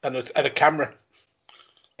and a camera.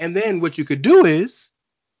 And then what you could do is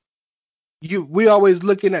we always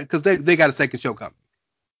looking at, because they got a second show coming.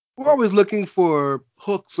 We're always looking for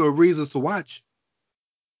hooks or reasons to watch.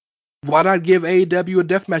 Why not give AEW a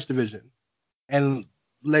deathmatch division and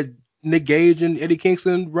let Nick Gage and Eddie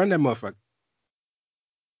Kingston run that motherfucker?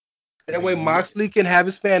 That way Moxley can have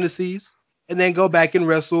his fantasies and then go back and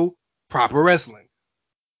wrestle proper wrestling.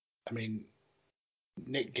 I mean,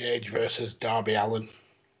 Nick Gage versus Darby Allin.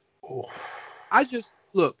 Oh. I just,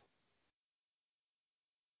 look,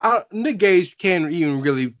 Nick Gage can't even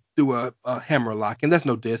really do a hammer lock, and that's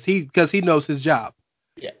no diss. Because he knows his job.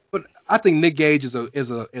 Yeah. But I think Nick Gage is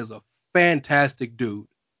a fantastic dude.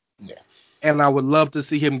 Yeah. And I would love to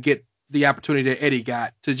see him get the opportunity that Eddie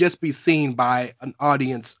got to just be seen by an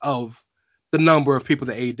audience of the number of people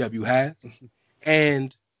that AEW has.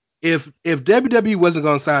 And if WWE wasn't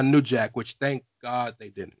going to sign New Jack, which thank God they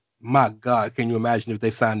didn't. My God, can you imagine if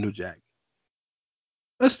they signed New Jack?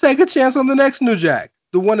 Let's take a chance on the next New Jack,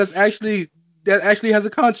 the one that actually has a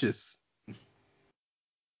conscience.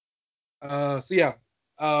 So yeah.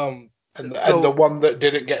 And the one that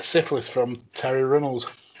didn't get syphilis from Terry Reynolds.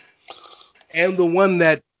 And the one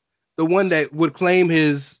that would claim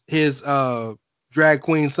his drag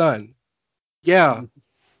queen son. Yeah.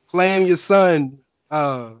 Claim your son.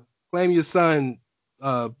 Who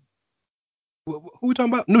we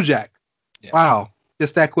talking about? New Jack. Yeah. Wow.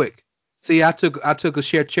 Just that quick. See, I took a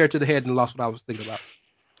chair to the head and lost what I was thinking about.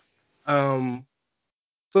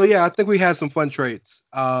 So yeah, I think we had some fun trades.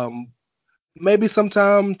 Maybe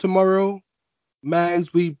sometime tomorrow,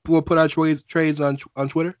 Mags, we will put our trades on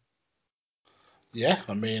Twitter. Yeah,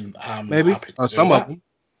 I mean, maybe or some of them,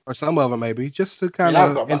 maybe just to kind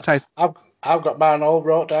of entice. I've got mine all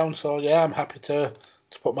wrote down, so yeah, I'm happy to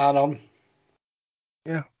put mine on.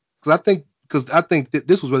 Yeah, because I think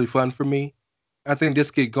this was really fun for me. I think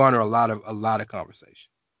this could garner a lot of conversation.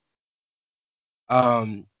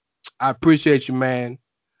 I appreciate you, man.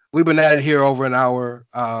 We've been at it here over an hour,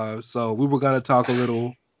 so we were going to talk a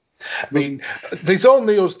little. I mean, there's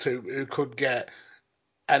only us two who could get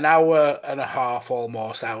an hour and a half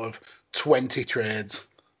almost out of 20 trades.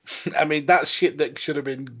 I mean, that's shit that should have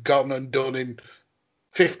been gone and done in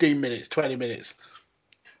 15 minutes, 20 minutes.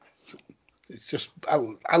 It's just,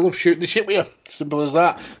 I love shooting the shit with you. Simple as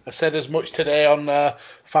that. I said as much today on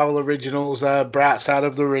Foul Originals, Bright Side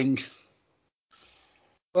of the Ring.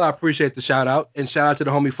 Well, I appreciate the shout out, and shout out to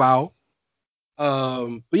the homie Foul.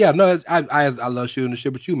 But yeah, no, I love shooting the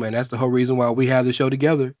shit with you, man. That's the whole reason why we have the show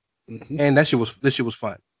together, and this shit was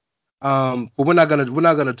fun. But we're not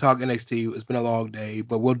gonna talk NXT. It's been a long day,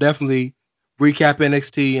 but we'll definitely recap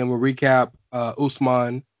NXT and we'll recap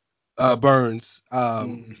Usman Burns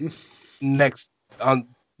next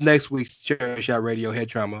week's Chair Shot Radio Head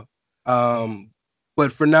Trauma.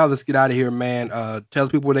 But for now, let's get out of here, man. Tell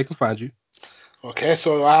people where they can find you. Okay,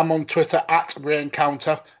 so I'm on Twitter at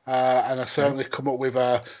Raincounter, and I certainly come up with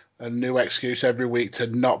a new excuse every week to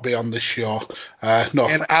not be on the show.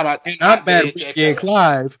 I'm at Ricky and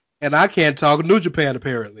Clive, and I can't talk New Japan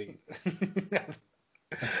apparently.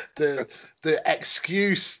 the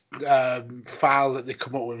excuse file that they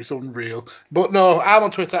come up with is unreal. But no, I'm on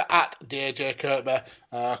Twitter at DJ Kirkby.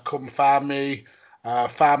 Come find me,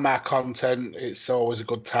 find my content. It's always a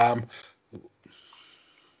good time.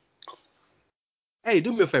 Hey,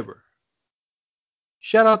 do me a favor.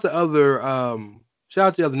 Shout out to other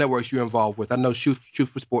networks you're involved with. I know Shoot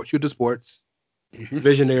for Sports, Shoot to Sports,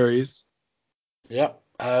 Visionaries. Yep.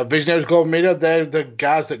 Visionaries Global Media, they're the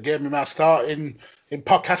guys that gave me my start in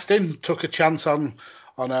podcasting. Took a chance on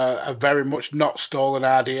a very much not stolen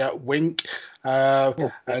idea, Wink,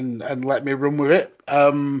 and let me run with it.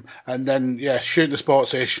 And then Shoot the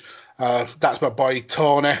Sports-ish. That's my boy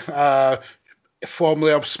Tony,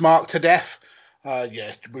 formerly of Smart to Death.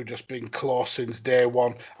 We've just been close since day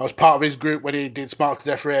one. I was part of his group when he did Smart to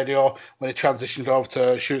Death Radio, when he transitioned over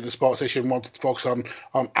to Shooting the Sports Issue and wanted to focus on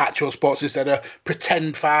actual sports instead of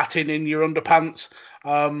pretend farting in your underpants.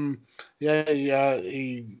 He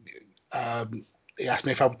asked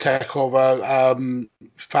me if I would take over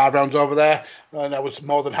 5 rounds over there, and I was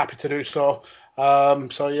more than happy to do so.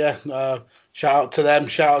 Shout out to them.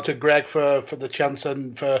 Shout out to Greg for the chance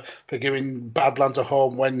and for giving Badlands a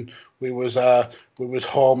home when we was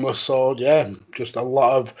homeless. So yeah, just a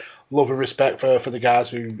lot of love and respect for the guys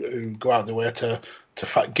who go out their way to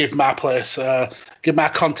give my place, give my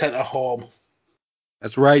content a home.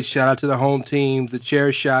 That's right. Shout out to the home team, the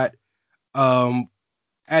Chair Shot.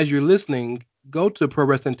 As you're listening, go to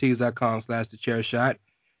ProWrestlingTees.com/thechairshot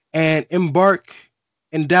and embark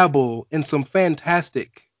and dabble in some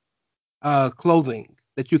fantastic clothing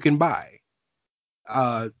that you can buy. #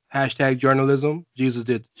 journalism. Jesus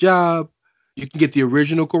did the job. You can get the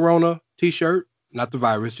original Corona t-shirt, not the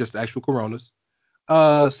virus, just the actual coronas.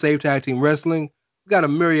 Save Tag Team Wrestling. We got a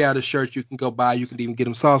myriad of shirts you can go buy. You can even get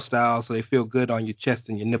them soft style so they feel good on your chest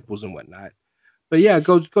and your nipples and whatnot. But yeah,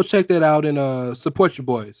 go check that out and support your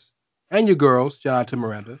boys and your girls. Shout out to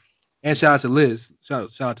Miranda. And shout out to Liz.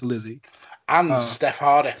 Shout out to Lizzie. And Steph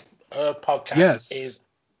Hardy. Her podcast is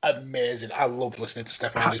amazing. I love listening to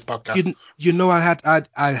Steph Hardy's podcast. You know, I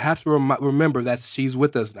have to remember that she's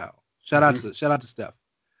with us now. Shout out to Steph.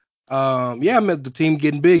 I'm at the team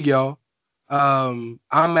getting big, y'all. I'm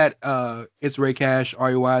at It's Ray Cash,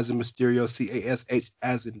 REY as in Mysterio, CASH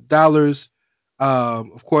as in dollars.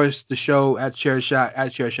 Of course, the show at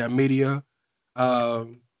Chairshot Media.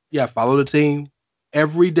 Follow the team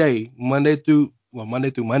every day, Monday through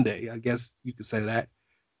Monday. I guess you could say that.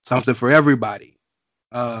 Something for everybody.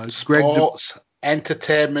 Sports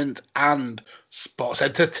entertainment and sports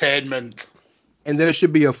entertainment. And there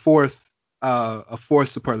should be a fourth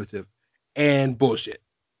superlative and bullshit,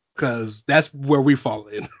 because that's where we fall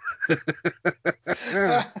in.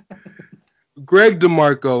 Greg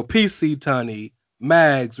DeMarco, PC Tunney,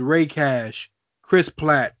 Mags, Ray Cash, Chris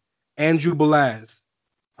Platt, Andrew Belaz,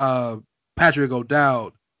 Patrick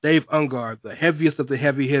O'Dowd, Dave Ungard, the heaviest of the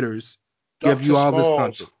heavy hitters, give you all this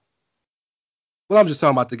content. Well, I'm just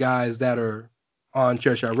talking about the guys that are on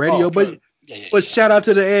Chairshot Radio, but shout out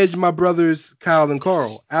to the Edge, my brothers Kyle and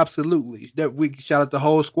Carl. Absolutely, that we shout out the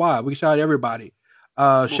whole squad. We shout out everybody.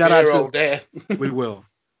 Shout out to we will.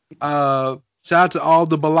 Shout out to all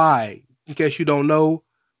the Belai. In case you don't know,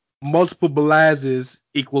 multiple Belazes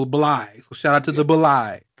equal Belai. So shout out to the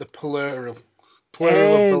Belai. The plural of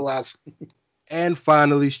Belaz. And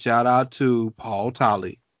finally, shout out to Paul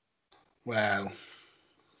Tolley. Well,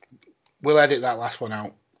 we'll edit that last one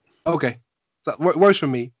out. Okay, so works for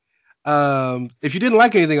me. If you didn't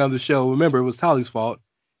like anything on the show, remember it was Tolley's fault.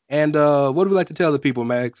 And what do we like to tell the people,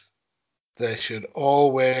 Max? They should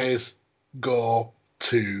always go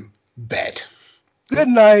to bed. Good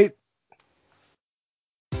night.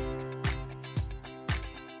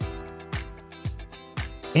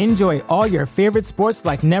 Enjoy all your favorite sports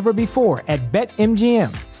like never before at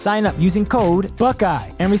BetMGM. Sign up using code Buckeye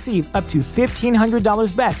and receive up to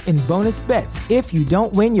 $1,500 back in bonus bets if you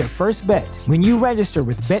don't win your first bet. When you register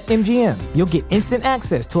with BetMGM, you'll get instant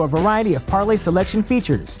access to a variety of parlay selection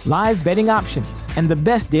features, live betting options, and the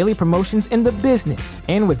best daily promotions in the business.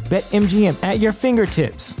 And with BetMGM at your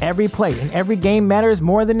fingertips, every play and every game matters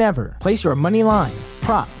more than ever. Place your money line,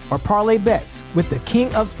 prop, or parlay bets with the king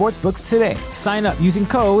of sportsbooks today. Sign up using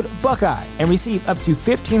code Buckeye and receive up to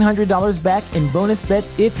 $1,500 back in bonus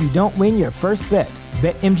bets if you don't win your first bet.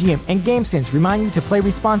 BetMGM and GameSense remind you to play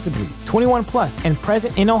responsibly. 21 plus and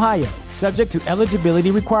present in Ohio, subject to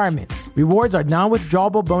eligibility requirements. Rewards are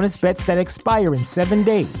non-withdrawable bonus bets that expire in 7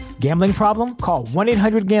 days. Gambling problem? Call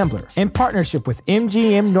 1-800-GAMBLER. In partnership with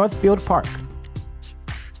MGM Northfield Park.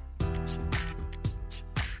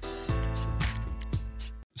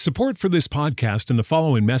 Support for this podcast and the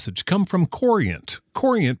following message come from Corient.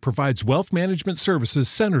 Corient provides wealth management services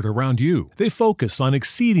centered around you. They focus on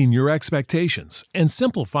exceeding your expectations and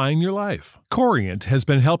simplifying your life. Corient has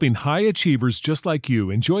been helping high achievers just like you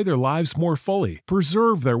enjoy their lives more fully,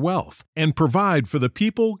 preserve their wealth, and provide for the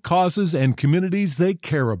people, causes, and communities they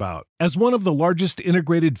care about. As one of the largest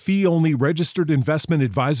integrated fee-only registered investment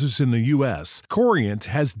advisors in the U.S., Corient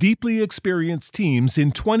has deeply experienced teams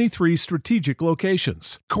in 23 strategic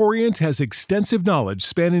locations. Corient has extensive knowledge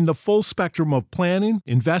spanning the full spectrum of planning,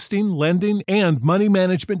 investing, lending, and money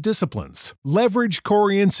management disciplines. Leverage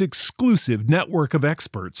Corient's exclusive network of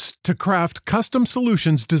experts to craft custom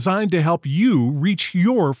solutions designed to help you reach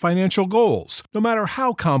your financial goals, no matter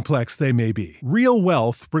how complex they may be. Real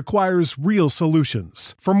wealth requires real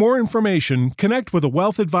solutions. For more information, connect with a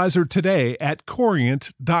wealth advisor today at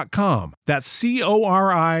Corient.com. That's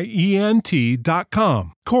Corient.com.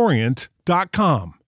 Corient.com.